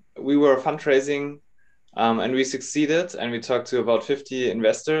also. We were fundraising and we succeeded, and we talked to about 50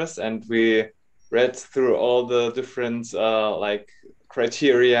 investors, and we read through all the different like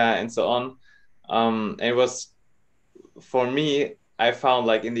criteria and so on. And it was, for me, I found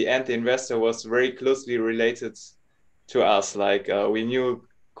like in the end, the investor was very closely related to us. Like we knew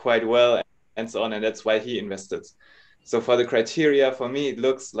quite well and so on, and that's why he invested. So for the criteria, for me, it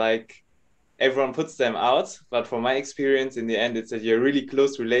looks like everyone puts them out, but from my experience, in the end, it's that you're really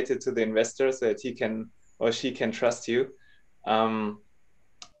close related to the investor so that he can or she can trust you.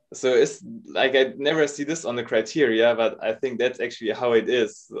 So it's like, I never see this on the criteria, but I think that's actually how it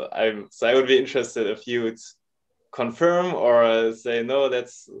is. So I would be interested if you would confirm or say, no,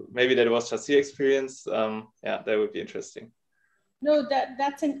 maybe that was just your experience. Yeah, that would be interesting. No,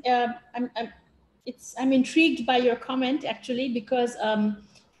 that's an, I'm intrigued by your comment actually, because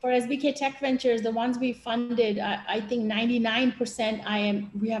for SBK Tech Ventures, the ones we funded, I think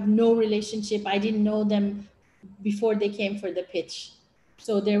 99% we have no relationship. I didn't know them before they came for the pitch.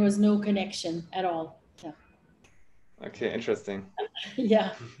 So there was no connection at all. Yeah. Okay, interesting.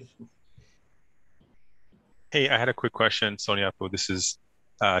 Yeah. Hey, I had a quick question, Sonia. This is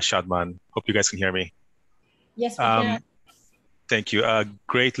Shadman. Hope you guys can hear me. Yes, we can. Thank you.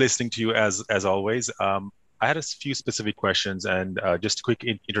 Great listening to you as always. I had a few specific questions, and just a quick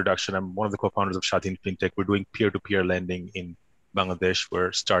introduction. I'm one of the co-founders of Shatin FinTech. We're doing peer-to-peer lending in Bangladesh.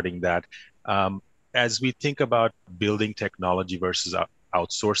 We're starting that. As we think about building technology versus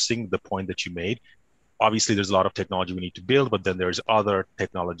outsourcing, the point that you made, obviously there's a lot of technology we need to build, but then there's other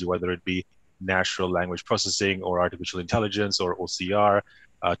technology, whether it be natural language processing or artificial intelligence or OCR,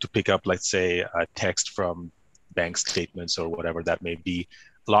 to pick up, let's say, text from bank statements or whatever that may be.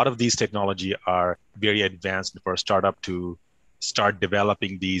 A lot of these technology are very advanced for a startup to start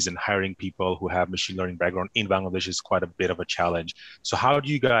developing these, and hiring people who have machine learning background in Bangladesh is quite a bit of a challenge. So how do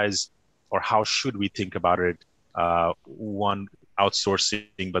you guys, or how should we think about it? One,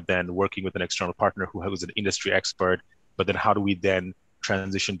 outsourcing, but then working with an external partner who is an industry expert, but then how do we then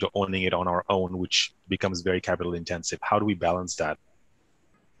transition to owning it on our own, which becomes very capital intensive? How do we balance that?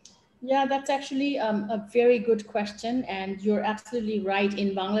 Yeah, that's actually a very good question, and you're absolutely right.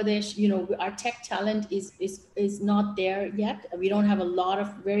 In Bangladesh, you know, our tech talent is not there yet. We don't have a lot of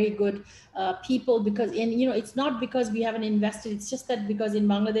very good people, because it's not because we haven't invested. It's just that because in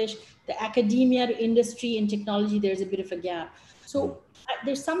Bangladesh, the academia to industry and technology, there's a bit of a gap. So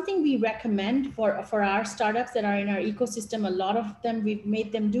there's something we recommend for our startups that are in our ecosystem. A lot of them we've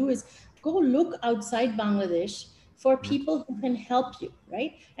made them do is go look outside Bangladesh for people who can help you,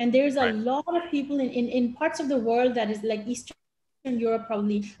 right? And there's a lot of people in parts of the world that is like Eastern Europe,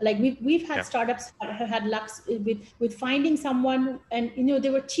 probably, like we've had startups have had luck with finding someone, and they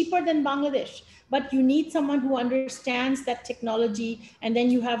were cheaper than Bangladesh, but you need someone who understands that technology, and then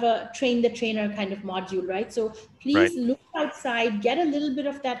you have a train the trainer kind of module, right? So please look outside, get a little bit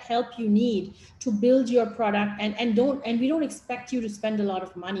of that help you need to build your product, and we don't expect you to spend a lot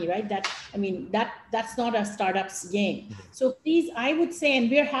of money, right? That's not a startup's game. So please, I would say, and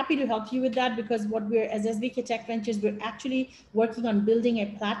we're happy to help you with that, because what we're, as SBK Tech Ventures, we're actually working on building a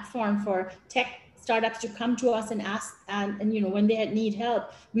platform for tech startups to come to us and ask, and when they need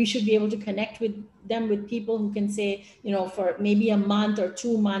help, we should be able to connect with them with people who can say, for maybe a month or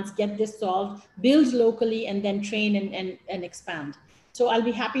 2 months, get this solved, build locally, and then train and expand. So I'll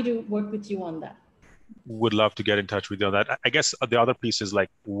be happy to work with you on that. Would love to get in touch with you on that. I guess the other piece is, like,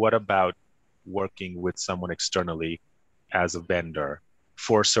 what about working with someone externally as a vendor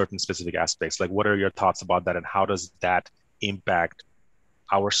for certain specific aspects? Like, what are your thoughts about that, and how does that impact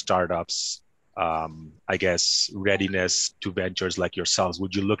our startups, I guess, readiness to ventures like yourselves?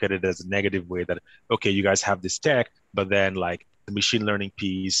 Would you look at it as a negative way that, okay, you guys have this tech, but then like the machine learning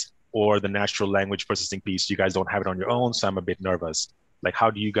piece or the natural language processing piece, you guys don't have it on your own, so I'm a bit nervous. Like,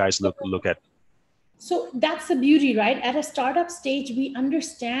 how do you guys look at? So that's the beauty, right? At a startup stage, we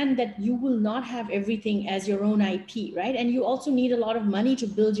understand that you will not have everything as your own IP, right? And you also need a lot of money to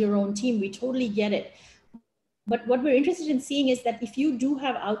build your own team. We totally get it. But what we're interested in seeing is that if you do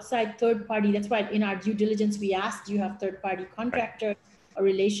have outside third party, that's why in our due diligence, we asked, do you have third party contractor or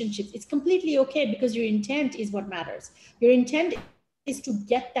relationships? It's completely okay, because your intent is what matters. Your intent is to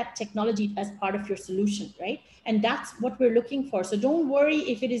get that technology as part of your solution, right? And that's what we're looking for. So don't worry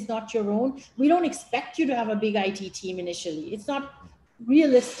if it is not your own. We don't expect you to have a big IT team initially. It's not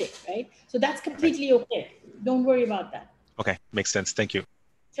realistic, right? So that's completely okay. Don't worry about that. Okay, makes sense. Thank you.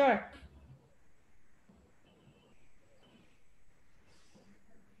 Sure.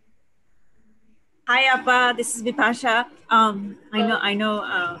 Hi, Appa. This is Vipasha. I know.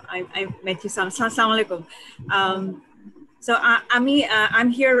 I met you. Assalamu alaikum. So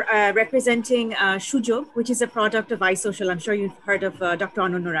I'm here representing Shujog, which is a product of iSocial. I'm sure you've heard of Dr.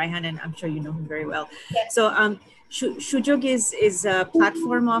 Anu Nuraihan, and I'm sure you know him very well. Yes. So Shujog is a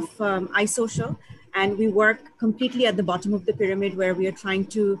platform of iSocial, and we work completely at the bottom of the pyramid, where we are trying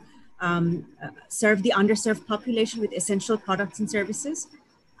to serve the underserved population with essential products and services.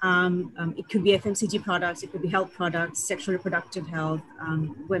 It could be FMCG products, it could be health products, sexual reproductive health,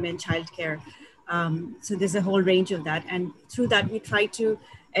 women, childcare. So there's a whole range of that. And through that, we try to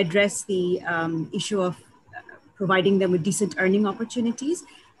address the issue of providing them with decent earning opportunities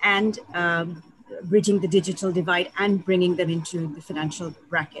and bridging the digital divide and bringing them into the financial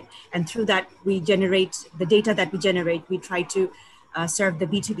bracket. And through that, we generate the data that we generate. We try to serve the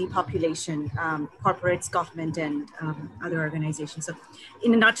B2B population, corporates, government, and other organizations. So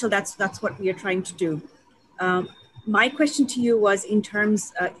in a nutshell, that's what we are trying to do. My question to you was in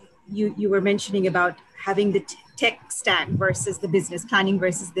terms, you were mentioning about having the tech stack versus the business planning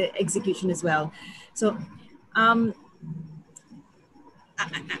versus the execution as well. So I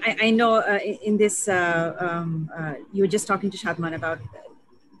know in this, you were just talking to Shadman about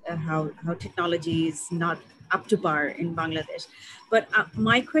how technology is not up to par in Bangladesh. But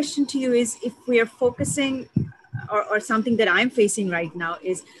my question to you is, if we are focusing, or something that I'm facing right now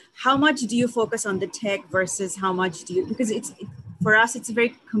is, how much do you focus on the tech versus how much do you, because for us, it's a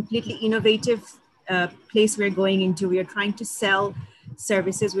very completely innovative place we're going into. We are trying to sell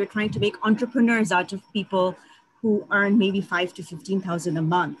services. We're trying to make entrepreneurs out of people who earn maybe 5 to 15,000 a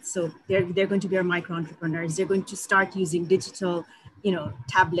month. So they're going to be our micro entrepreneurs. They're going to start using digital,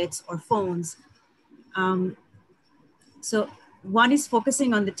 tablets or phones. So one is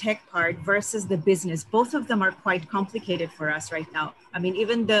focusing on the tech part versus the business. Both of them are quite complicated for us right now. I mean,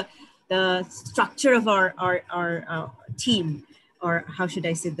 even the structure of our team, or how should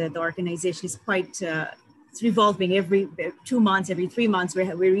I say, the organization is quite, it's revolving every 2 months, every 3 months, we're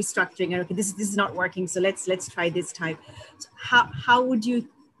restructuring, and okay, this is not working, so let's try this type. So how would you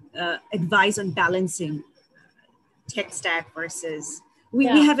advise on balancing tech stack versus, we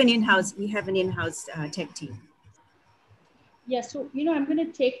have an in-house tech team. Yeah, so, I'm going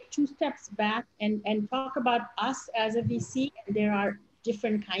to take 2 steps back and talk about us as a VC. And there are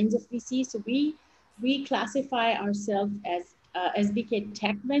different kinds of VCs. So we classify ourselves as SBK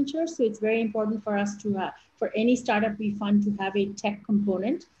Tech Ventures. So it's very important for us to have, for any startup we fund, to have a tech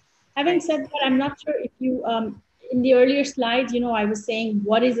component. Having said that, I'm not sure if you, in the earlier slides, I was saying,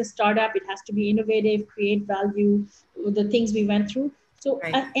 what is a startup? It has to be innovative, create value, the things we went through. So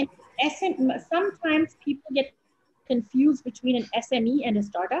sometimes people get confused between an SME and a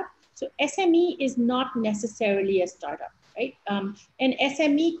startup. So SME is not necessarily a startup, right? An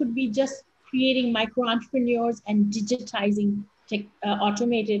SME could be just creating micro entrepreneurs and digitizing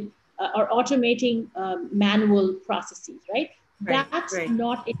automating manual processes, right? That's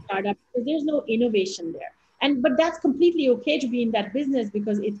not a startup because there's no innovation there. But that's completely okay to be in that business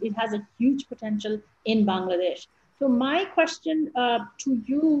because it has a huge potential in Bangladesh. So my question to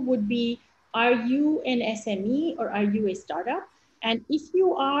you would be, are you an SME or are you a startup? And if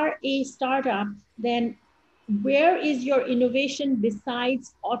you are a startup, then where is your innovation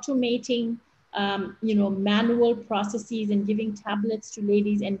besides automating, manual processes and giving tablets to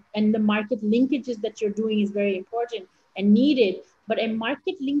ladies, and the market linkages that you're doing is very important and needed. But a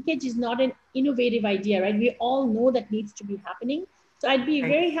market linkage is not an innovative idea, right? We all know that needs to be happening. So I'd be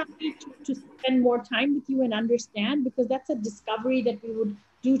very happy to spend more time with you and understand, because that's a discovery that we would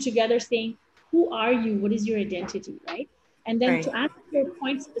do together, saying, who are you? What is your identity, right? And then to answer your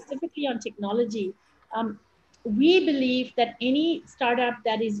point specifically on technology, we believe that any startup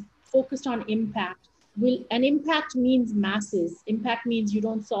that is focused on impact and impact means masses. Impact means you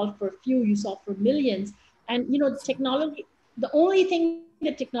don't solve for a few, you solve for millions. And technology, the only thing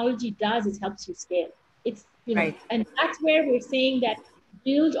that technology does is helps you scale. It's, and that's where we're saying that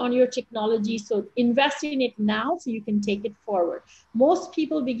build on your technology. So invest in it now so you can take it forward. Most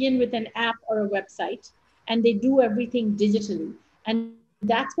people begin with an app or a website and they do everything digitally. And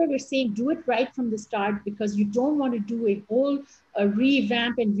that's where we're saying do it right from the start, because you don't want to do a whole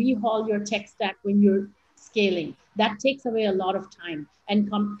revamp and rehaul your tech stack when you're scaling. That takes away a lot of time, and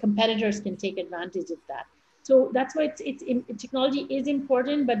competitors can take advantage of that. So that's why technology is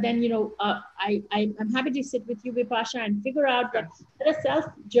important. But then, I'm happy to sit with you, Bipasha, and figure out that a self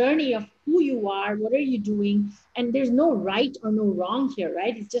journey of who you are, what are you doing, and there's no right or no wrong here,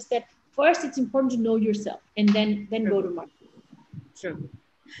 right? It's just that first it's important to know yourself, and then go to market. Sure.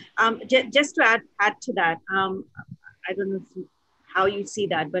 Just to add to that, I don't know how you see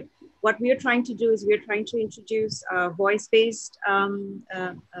that, but what we are trying to do is we are trying to introduce voice-based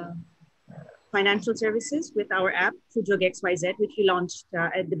financial services with our app, Sujog XYZ, which we launched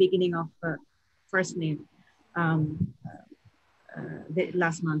at the beginning of first May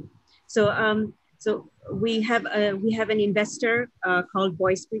last month. So we have an investor called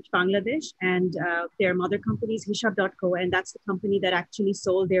VoiceBridge Bangladesh, and their mother company is Hishab.co, and that's the company that actually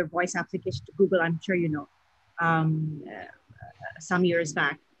sold their voice application to Google. I'm sure you know, some years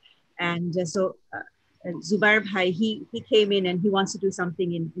back. And so Zubair Bhai, he came in and he wants to do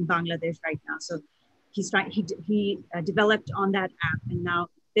something in Bangladesh right now. So he developed on that app, and now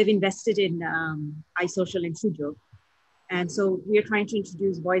they've invested in iSocial and Sujog. And so we are trying to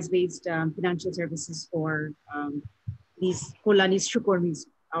introduce voice-based financial services for these Kolanis, Shukormis.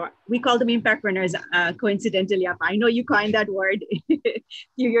 We call them impactpreneurs, coincidentally. I know you coined that word a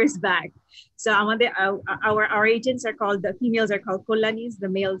few years back. So our agents are called, the females are called Kolanis, the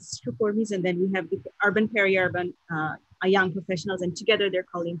males Shukormis, and then we have the urban, peri-urban, young professionals, and together they're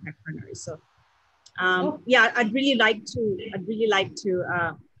called impactpreneurs. So yeah, I'd really like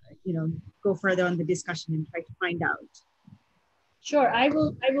to go further on the discussion and try to find out. Sure, I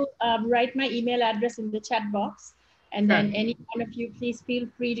will write my email address in the chat box, and then any one of you, please feel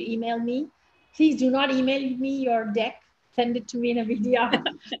free to email me. Please do not email me your deck. Send it to me in a video.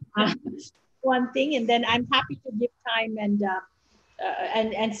 One thing, and then I'm happy to give time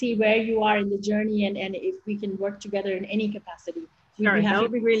and see where you are in the journey, and if we can work together in any capacity. Sure, that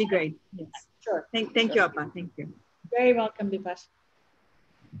would be really great. Yes. Sure. Thank you, Appa. Thank you. Very welcome, Bipash.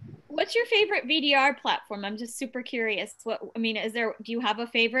 What's your favorite VDR platform? I'm just super curious. Do you have a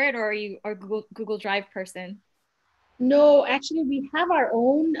favorite, or are you a Google Drive person? No, actually, we have our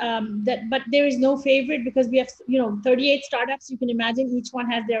own. But there is no favorite because we have 38 startups. You can imagine each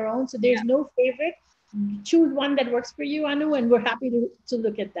one has their own. So there's no favorite. Choose one that works for you, Anu, and we're happy to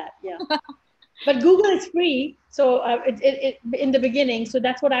look at that. Yeah. But Google is free, so it in the beginning. So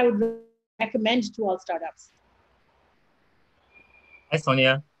that's what I would recommend to all startups. Hi,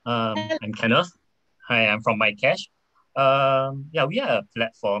 Sonia. I'm Kenneth. Hi, I'm from MyCash. Yeah, we are a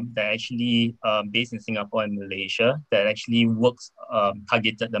platform that actually based in Singapore and Malaysia that actually works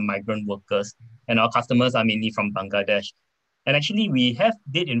targeted the migrant workers, and our customers are mainly from Bangladesh. And actually, we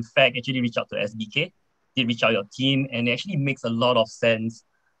did in fact actually reach out to SBK, did reach out your team, and it actually makes a lot of sense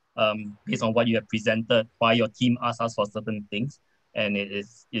based on what you have presented, why your team asked us for certain things, and it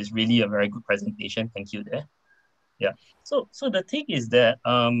is really a very good presentation. Thank you there. Yeah. So the thing is that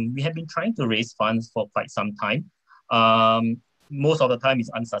we have been trying to raise funds for quite some time. Most of the time it's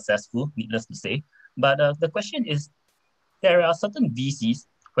unsuccessful, needless to say. But the question is, there are certain VCs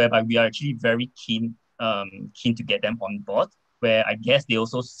whereby we are actually very keen to get them on board, where I guess they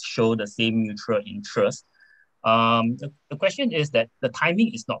also show the same mutual interest. The question is that the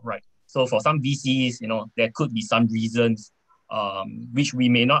timing is not right. So for some VCs, there could be some reasons which we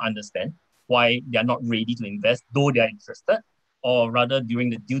may not understand why they are not ready to invest, though they are interested, or rather during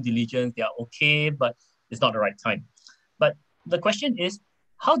the due diligence, they are okay, but it's not the right time. But the question is,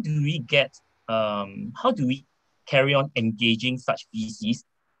 how do we carry on engaging such VCs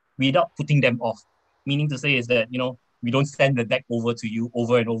without putting them off? Meaning to say is that, we don't send the deck over to you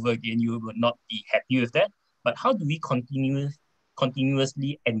over and over again, you would not be happy with that. But how do we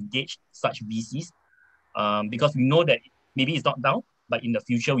continuously engage such VCs? Because we know that maybe it's not now, but in the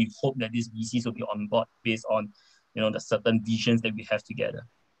future, we hope that these VCs will be on board based on, the certain visions that we have together.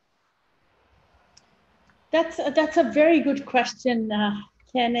 That's a very good question,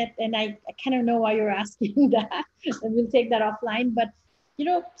 Kenneth, and I kind of know why you're asking that, and we'll take that offline. But,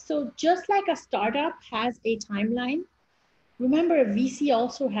 so just like a startup has a timeline, remember a VC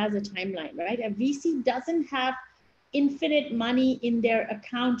also has a timeline, right? A VC doesn't have infinite money in their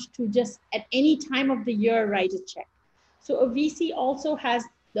account to just at any time of the year write a check. So a VC also has,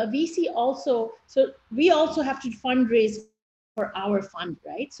 so we also have to fundraise for our fund,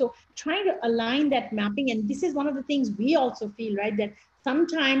 right? So trying to align that mapping, and this is one of the things we also feel, right? That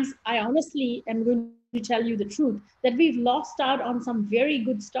sometimes I honestly am going to tell you the truth, that we've lost out on some very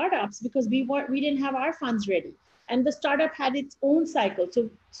good startups because we didn't have our funds ready. And the startup had its own cycle.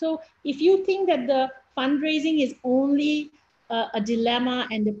 So if you think that the fundraising is only a dilemma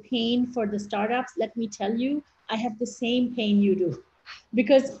and a pain for the startups, let me tell you, I have the same pain you do,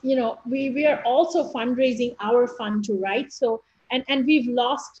 because we are also fundraising our fund to write. So and we've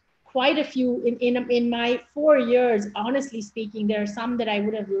lost quite a few in my 4 years. Honestly speaking, there are some that I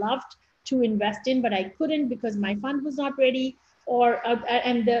would have loved to invest in, but I couldn't because my fund was not ready, or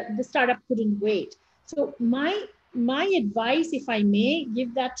and the startup couldn't wait. So my advice, if I may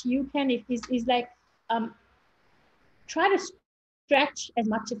give that to you, Ken, is like try to stretch as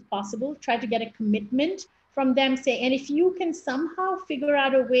much as possible. Try to get a commitment from them, and if you can somehow figure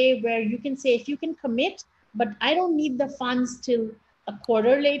out a way where you can say, if you can commit, but I don't need the funds till a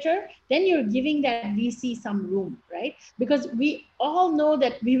quarter later, then you're giving that VC some room, right? Because we all know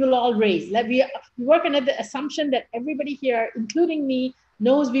that we will all raise. Like we work under the assumption that everybody here, including me,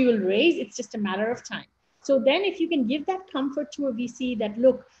 knows we will raise. It's just a matter of time. So then if you can give that comfort to a VC that,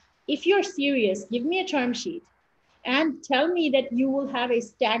 look, if you're serious, give me a term sheet and tell me that you will have a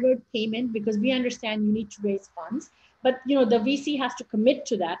staggered payment, because we understand you need to raise funds. But the VC has to commit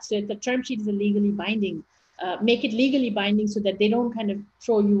to that. So the term sheet is legally binding. Make it legally binding so that they don't kind of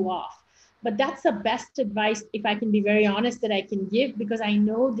throw you off. But that's the best advice, if I can be very honest, that I can give, because I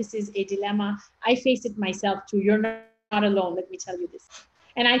know this is a dilemma. I face it myself too. You're not alone, let me tell you this.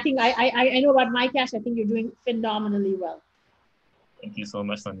 And I think I know about MyCash. I think you're doing phenomenally well. Thank you so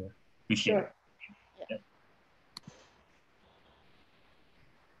much, Sonia. Appreciate it. Yeah.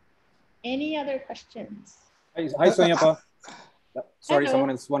 Any other questions? Hi, Sonia. Sorry, Hello. someone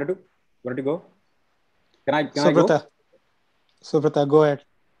else wanted to go. Can I Subrata. go? Subrata, go ahead.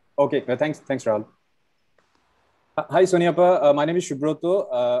 Okay, thanks, Rahul. Hi, Sonia. My name is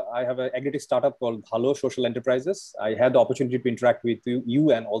Subroto. I have an agritech startup called Bhalo Social Enterprises. I had the opportunity to interact with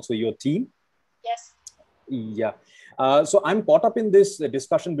you and also your team. Yes. Yeah. So I'm caught up in this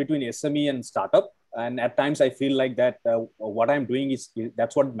discussion between SME and startup. And at times I feel like that what I'm doing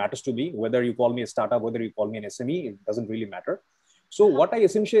that's what matters to me. Whether you call me a startup, whether you call me an SME, it doesn't really matter. So what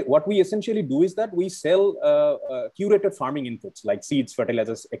we essentially do is that we sell curated farming inputs like seeds,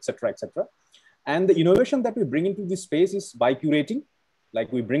 fertilizers, etc., etc. And the innovation that we bring into this space is by curating, like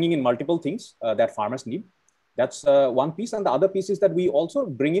we're bringing in multiple things that farmers need. That's one piece. And the other piece is that we also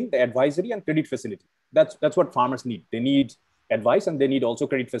bring in the advisory and credit facility. That's what farmers need. They need advice and they need also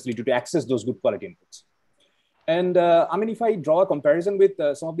credit facility to access those good quality inputs. And I mean, if I draw a comparison with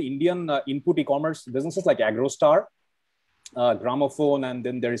some of the Indian input e-commerce businesses like AgroStar, Gramophone, and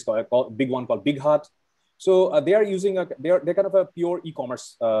then there is a big one called BigHaat. So they are using they're kind of a pure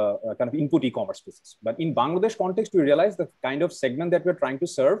e-commerce kind of input e-commerce business. But in Bangladesh context, we realize the kind of segment that we're trying to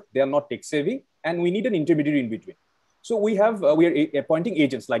serve, they are not tech savvy, and we need an intermediary in between. So we are appointing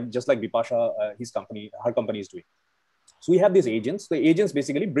agents just like Vipasha, her company is doing. So we have these agents. The agents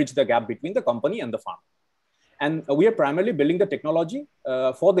basically bridge the gap between the company and the farm. And we are primarily building the technology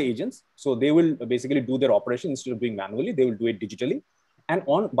for the agents. So they will basically do their operation instead of doing manually, they will do it digitally. And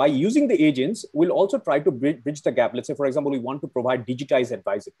by using the agents, we'll also try to bridge the gap. Let's say, for example, we want to provide digitized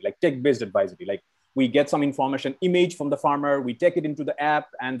advisory, like tech-based advisory. Like we get some information, image from the farmer, we take it into the app,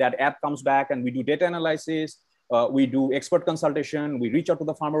 and that app comes back, and we do data analysis, we do expert consultation, we reach out to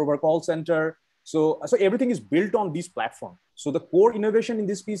the farmer over call center. So everything is built on this platform. So the core innovation in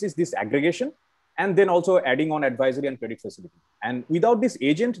this piece is this aggregation, and then also adding on advisory and credit facility. And without this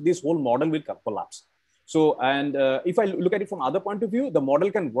agent, this whole model will collapse. So, and if I look at it from other point of view, the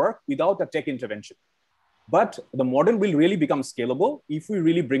model can work without a tech intervention. But the model will really become scalable if we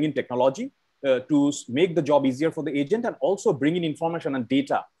really bring in technology to make the job easier for the agent, and also bring in information and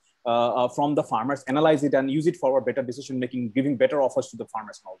data from the farmers, analyze it and use it for our better decision making, giving better offers to the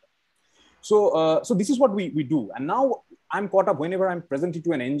farmers and all that. So this is what we do. And now I'm caught up whenever I'm presenting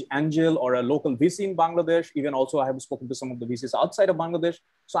to an angel or a local VC in Bangladesh. Even also I have spoken to some of the VCs outside of Bangladesh.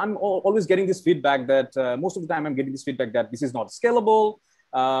 So I'm always getting this feedback that most of the time I'm getting this feedback that this is not scalable.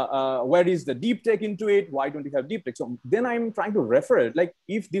 Where is the deep tech into it? Why don't you have deep tech? So then I'm trying to refer it, like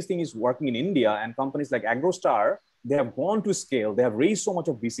if this thing is working in India and companies like AgroStar, they have gone to scale, they have raised so much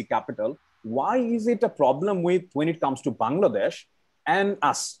of VC capital. Why is it a problem when it comes to Bangladesh and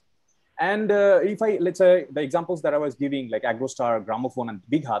us? And let's say the examples that I was giving, like AgroStar, Gramophone, and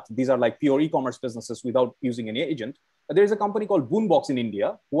BigHaat, these are like pure e-commerce businesses without using any agent. There is a company called Boonbox in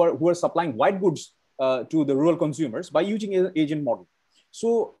India who are supplying white goods to the rural consumers by using an agent model.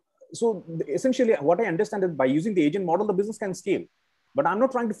 So essentially what I understand is by using the agent model, the business can scale. But I'm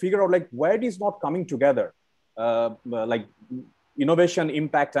not trying to figure out like where it is not coming together, like innovation,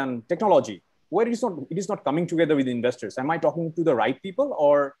 impact, and technology. Where it is not coming together with investors. Am I talking to the right people,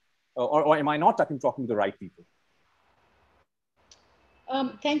 or am I not talking to the right people?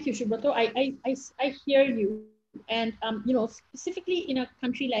 Thank you, Subroto. I hear you. And specifically in a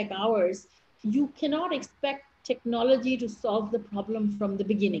country like ours, you cannot expect technology to solve the problem from the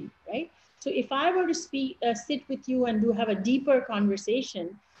beginning, right? So if I were to sit with you and have a deeper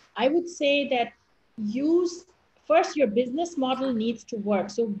conversation, I would say that first your business model needs to work.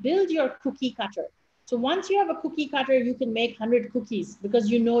 So build your cookie cutter. So once you have a cookie cutter, you can make 100 cookies because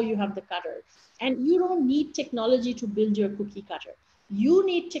you know you have the cutter. And you don't need technology to build your cookie cutter. You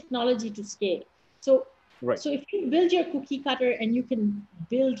need technology to scale. So, right. So if you build your cookie cutter and you can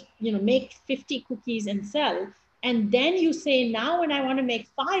make 50 cookies and sell, and then you say, now when I want to make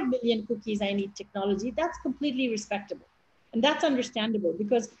 5 million cookies, I need technology, that's completely respectable. And that's understandable,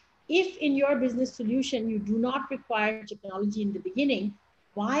 because if in your business solution, you do not require technology in the beginning,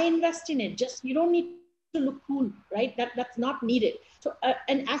 why invest in it? You don't need to look cool, right? That's not needed. So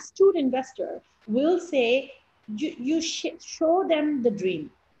an astute investor will say, you show them the dream.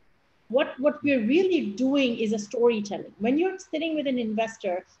 What we're really doing is a storytelling. When you're sitting with an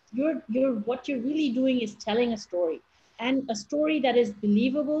investor, what you're really doing is telling a story, and a story that is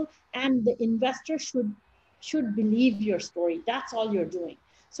believable, and the investor should believe your story. That's all you're doing.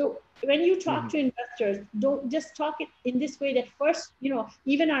 So when you talk to investors, don't just talk it in this way that first,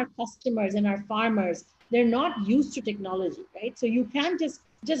 even our customers and our farmers, they're not used to technology, right? So you can't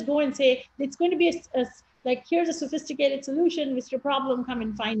just go and say, it's going to be like, here's a sophisticated solution, Mr. Problem, come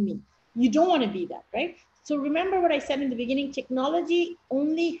and find me. You don't want to be that, right? So remember what I said in the beginning, technology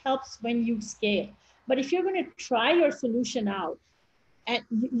only helps when you scale. But if you're going to try your solution out, and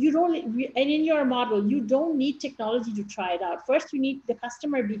in your model, you don't need technology to try it out. First, you need the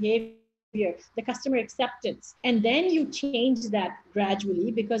customer behavior, the customer acceptance, and then you change that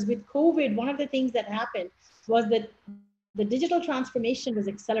gradually, because with COVID, one of the things that happened was that the digital transformation was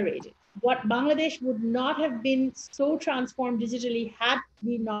accelerated. What Bangladesh would not have been so transformed digitally had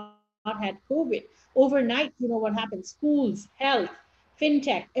we not had COVID. Overnight, what happened? Schools, health,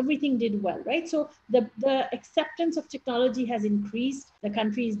 fintech, everything did well, right? So the acceptance of technology has increased. The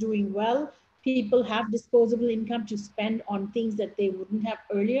country is doing well. People have disposable income to spend on things that they wouldn't have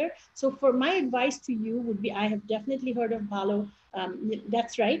earlier. So for my advice to you would be, I have definitely heard of Bhalo.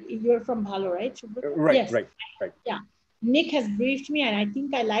 That's right. You're from Bhalo, right? Right, yes. right. Yeah. Nick has briefed me and I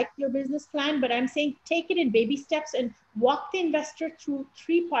think I like your business plan, but I'm saying take it in baby steps and walk the investor through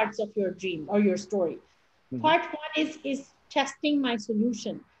 3 parts of your dream or your story. Mm-hmm. Part 1 is testing my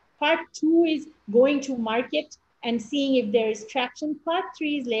solution. Part 2 is going to market and seeing if there is traction. Part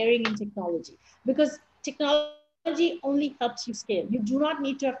 3 is layering in technology, because technology only helps you scale. You do not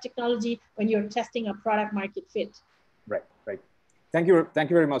need to have technology when you're testing a product market fit. Right, right. Thank you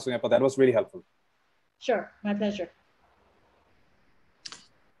very much, Sonyapa. That was really helpful. Sure, my pleasure.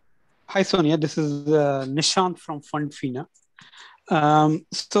 Hi, Sonia. This is Nishant from Fundfina.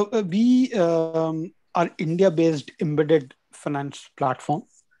 We are India-based embedded finance platform.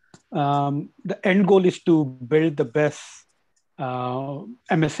 The end goal is to build the best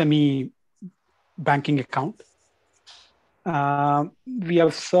MSME banking account. We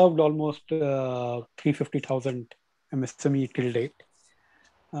have served almost 350,000 MSME till date.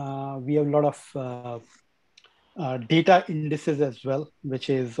 We have a lot of data indices as well, which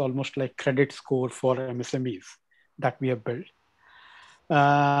is almost like credit score for MSMEs that we have built.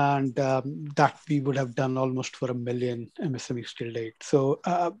 And that we would have done almost for 1 million MSMEs till date. So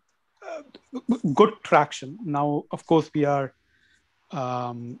good traction. Now, of course, we are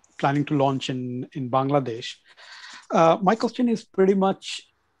planning to launch in Bangladesh. My question is pretty much,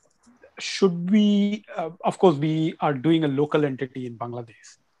 should we, of course, we are doing a local entity in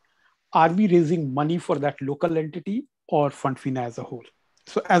Bangladesh. Are we raising money for that local entity or Fundfina as a whole?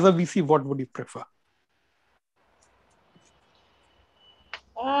 So as a VC, what would you prefer?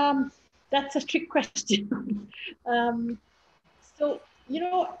 That's a trick question. So, you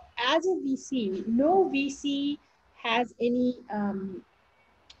know, as a VC, no VC has any,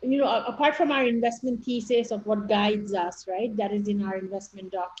 you know, apart from our investment thesis of what guides us, right? That is in our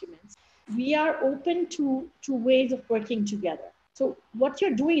investment documents. We are open to ways of working together. So what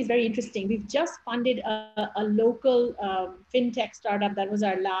you're doing is very interesting. We've just funded a local fintech startup. That was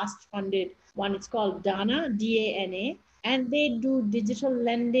our last funded one. It's called Dana, D-A-N-A. And they do digital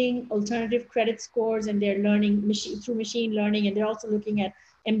lending, alternative credit scores, and they're learning through machine learning. And they're also looking at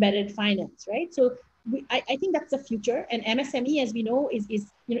embedded finance, right? So I think that's the future. And MSME, as we know, is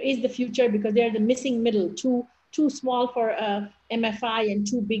the future, because they're the missing middle, too small for a MFI and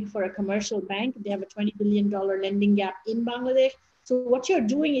too big for a commercial bank. They have a $20 billion lending gap in Bangladesh. So what you're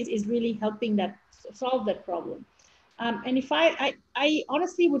doing is really helping that solve that problem. And if I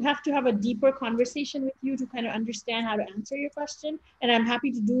honestly would have to have a deeper conversation with you to kind of understand how to answer your question. And I'm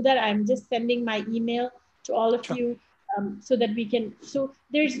happy to do that. I'm just sending my email to all of you so that we can, so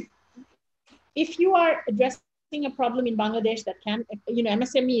there's, if you are addressing a problem in Bangladesh that can, you know,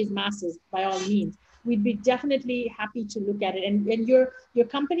 MSME is masses by all means, we'd be definitely happy to look at it. And your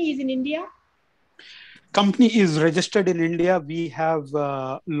company is in India? Company is registered in India. We have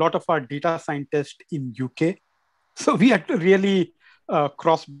a lot of our data scientists in UK. So we had to really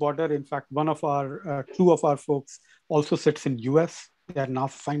cross-border. In fact, one of our, 2 of our folks also sits in US. They are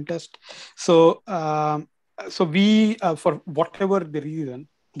NASA scientists. So, so we, for whatever the reason,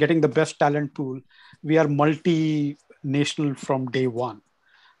 getting the best talent pool, we are multinational from day one.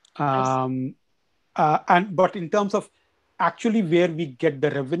 But in terms of actually where we get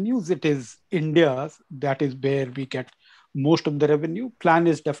the revenues, it is India. That is where we get most of the revenue. Plan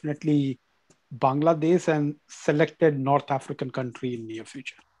is definitely Bangladesh and selected North African country in near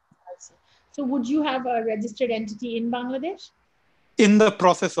future. I see. So would you have a registered entity in Bangladesh? In the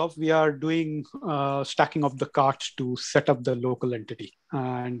process of, we are doing stacking up the carts to set up the local entity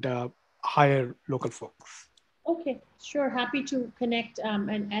and hire local folks. Okay, sure. Happy to connect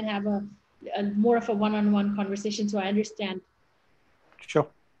and have a more of a one-on-one conversation so I understand. Sure.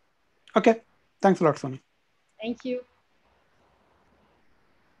 Okay. Thanks a lot, Sonia. Thank you.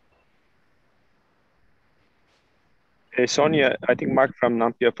 Sonia, I think Mark from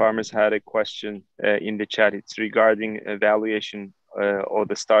Nampia Farmers had a question in the chat. It's regarding evaluation of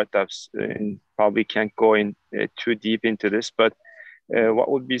the startups, and probably can't go in too deep into this, but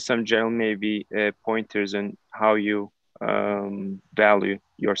what would be some general maybe pointers on how you value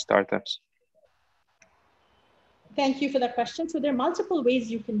your startups? Thank you for that question. So there are multiple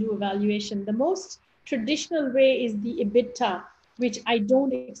ways you can do evaluation. The most traditional way is the EBITDA, which I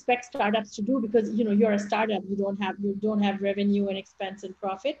don't expect startups to do because, you know, you're a startup, you don't have revenue and expense and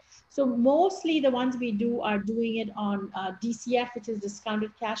profit. So mostly the ones we do are doing it on DCF, which is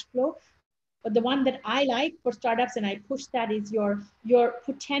discounted cash flow. But the one that I like for startups, and I push that, is your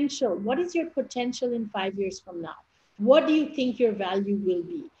potential. What is your potential in 5 years from now? What do you think your value will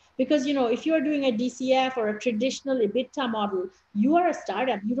be? Because, you know, if you're doing a DCF or a traditional EBITDA model, you are a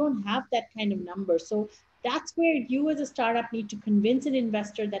startup. You don't have that kind of number. So that's where you as a startup need to convince an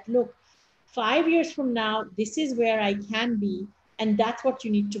investor that, look, 5 years from now, this is where I can be. And that's what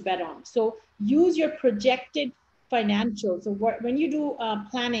you need to bet on. So use your projected financials. So when you do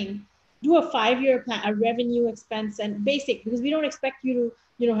planning, do a 5-year plan, a revenue, expense, and basic, because we don't expect you to,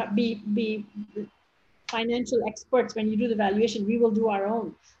 you know, be financial experts when you do the valuation. We will do our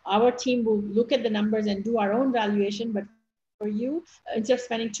own. Our team will look at the numbers and do our own valuation. But for you, instead of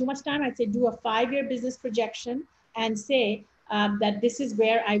spending too much time, I'd say do a 5-year business projection and say that this is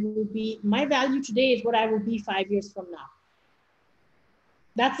where I will be. My value today is what I will be 5 years from now.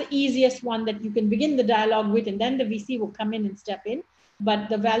 That's the easiest one that you can begin the dialogue with, and then the VC will come in and step in. But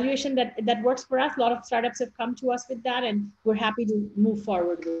the valuation that works for us, a lot of startups have come to us with that, and we're happy to move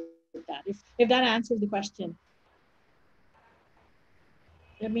forward with that. If that answers the question.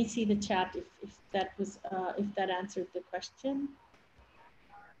 Let me see the chat if that answered the question.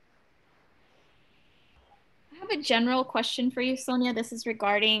 I have a general question for you, Sonia. This is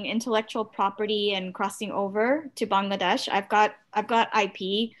regarding intellectual property and crossing over to Bangladesh. I've got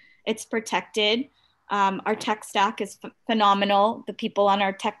IP. It's protected. Our tech stack is phenomenal. The people on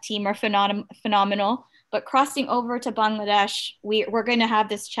our tech team are phenomenal. But crossing over to Bangladesh, we're going to have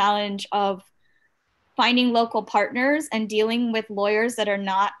this challenge of finding local partners and dealing with lawyers that are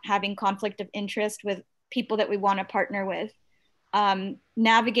not having conflict of interest with people that we want to partner with.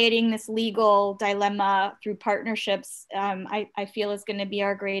 Navigating this legal dilemma through partnerships, I feel is going to be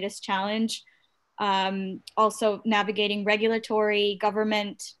our greatest challenge. Also navigating regulatory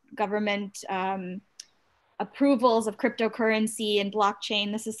government approvals of cryptocurrency and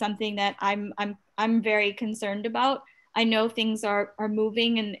blockchain. This is something that I'm very concerned about. I know things are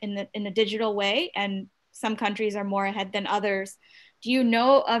moving in a digital way, and some countries are more ahead than others. Do you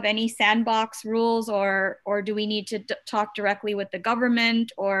know of any sandbox rules, or do we need to talk directly with the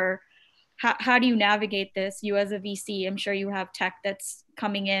government, or how do you navigate this? You as a VC, I'm sure you have tech that's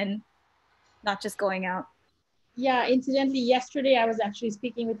coming in, not just going out. Yeah, incidentally, yesterday I was actually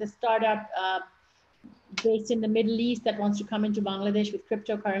speaking with a startup based in the Middle East that wants to come into Bangladesh with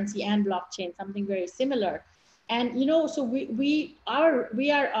cryptocurrency and blockchain, something very similar. And, you know, so we are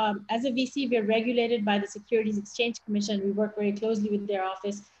as a VC, we are regulated by the Securities Exchange Commission. We work very closely with their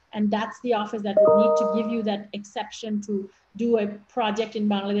office, and that's the office that would need to give you that exception to do a project in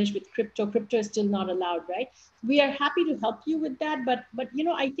Bangladesh with crypto. Crypto is still not allowed, right? We are happy to help you with that, but you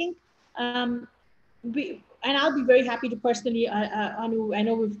know, I think and I'll be very happy to personally, Anu, I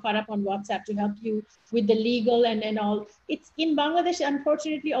know we've caught up on WhatsApp to help you with the legal and all. It's in Bangladesh,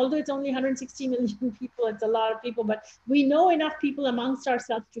 unfortunately, although it's only 160 million people, it's a lot of people, but we know enough people amongst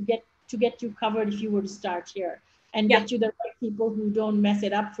ourselves to get you covered if you were to start here and get you the right people who don't mess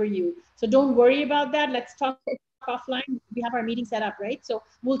it up for you. So don't worry about that. Let's talk offline. We have our meeting set up, right? So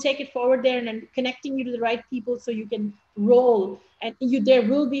we'll take it forward there and then connecting you to the right people so you can roll. And there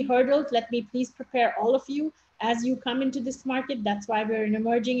will be hurdles. Let me please prepare all of you as you come into this market. That's why we're an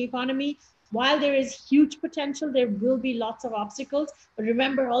emerging economy. While there is huge potential, there will be lots of obstacles. But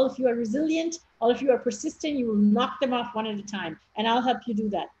remember, all of you are resilient. All of you are persistent. You will knock them off one at a time. And I'll help you do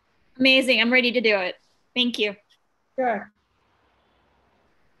that. Amazing. I'm ready to do it. Thank you. Sure.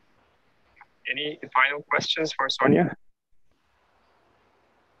 Any final questions for Sonia?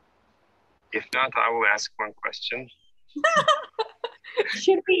 If not, I will ask one question.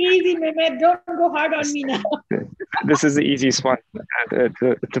 Should be easy, Mehmet. Don't go hard on me now. This is the easiest one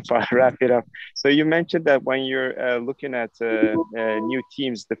to wrap it up. So you mentioned that when you're looking at new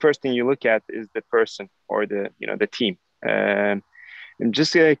teams, the first thing you look at is the person or the team. I'm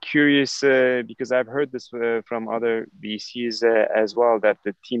just curious because I've heard this from other VCs as well, that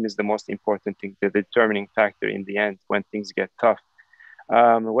the team is the most important thing, the determining factor in the end when things get tough.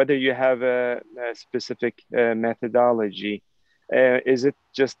 Whether you have a specific methodology, is it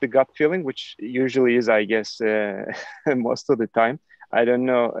just the gut feeling, which usually is, I guess, most of the time? I don't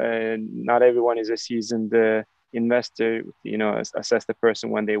know. Not everyone is a seasoned investor, assess the person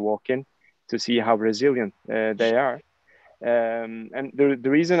when they walk in to see how resilient they are. And the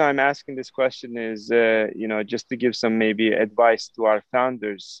reason I'm asking this question is, just to give some maybe advice to our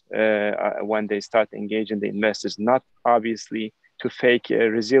founders when they start engaging the investors, not obviously to fake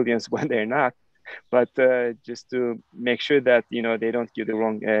resilience when they're not, but just to make sure that, they don't give the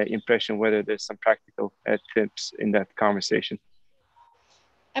wrong impression, whether there's some practical tips in that conversation.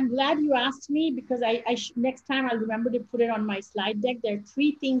 I'm glad you asked me, because next time I'll remember to put it on my slide deck. There are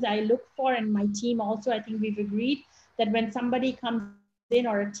 3 things I look for, and my team also, I think we've agreed that when somebody comes in,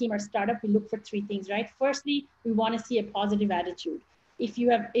 or a team or startup, we look for 3 things, right? Firstly, we want to see a positive attitude. If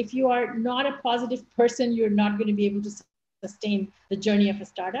you are not a positive person, you're not going to be able to sustain the journey of a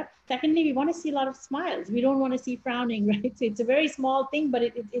startup. Secondly, we want to see a lot of smiles. We don't want to see frowning, right? So it's a very small thing, but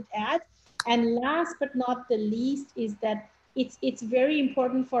it adds. And last but not the least is that it's very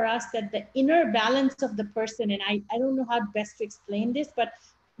important for us that the inner balance of the person, and I don't know how best to explain this, but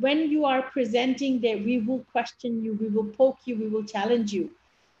when you are presenting there, we will question you, we will poke you, we will challenge you.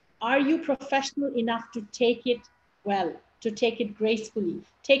 Are you professional enough to take it well, to take it gracefully,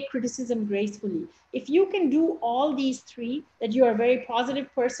 take criticism gracefully? If you can do all these 3, that you are a very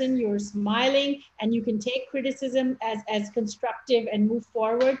positive person, you're smiling, and you can take criticism as constructive and move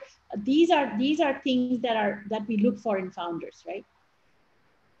forward, these are things that we look for in founders, right?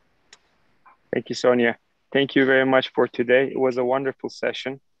 Thank you, Sonia. Thank you very much for today. It was a wonderful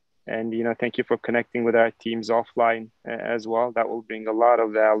session. And, thank you for connecting with our teams offline as well. That will bring a lot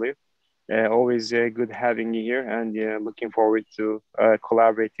of value. Always good having you here, and looking forward to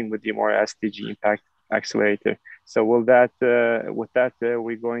collaborating with you more SDG Impact Accelerator. So with that,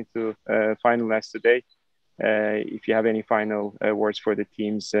 we're going to finalize today. If you have any final words for the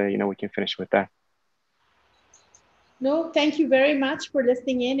teams, we can finish with that. No, thank you very much for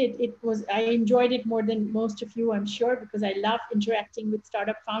listening in. I enjoyed it more than most of you, I'm sure, because I love interacting with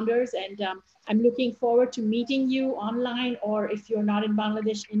startup founders, and I'm looking forward to meeting you online, or if you're not in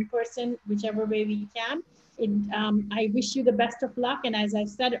Bangladesh, in person, whichever way we can. I wish you the best of luck. And as I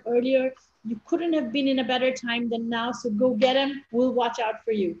said earlier, you couldn't have been in a better time than now. So go get them. We'll watch out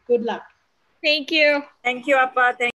for you. Good luck. Thank you. Thank you, Appa.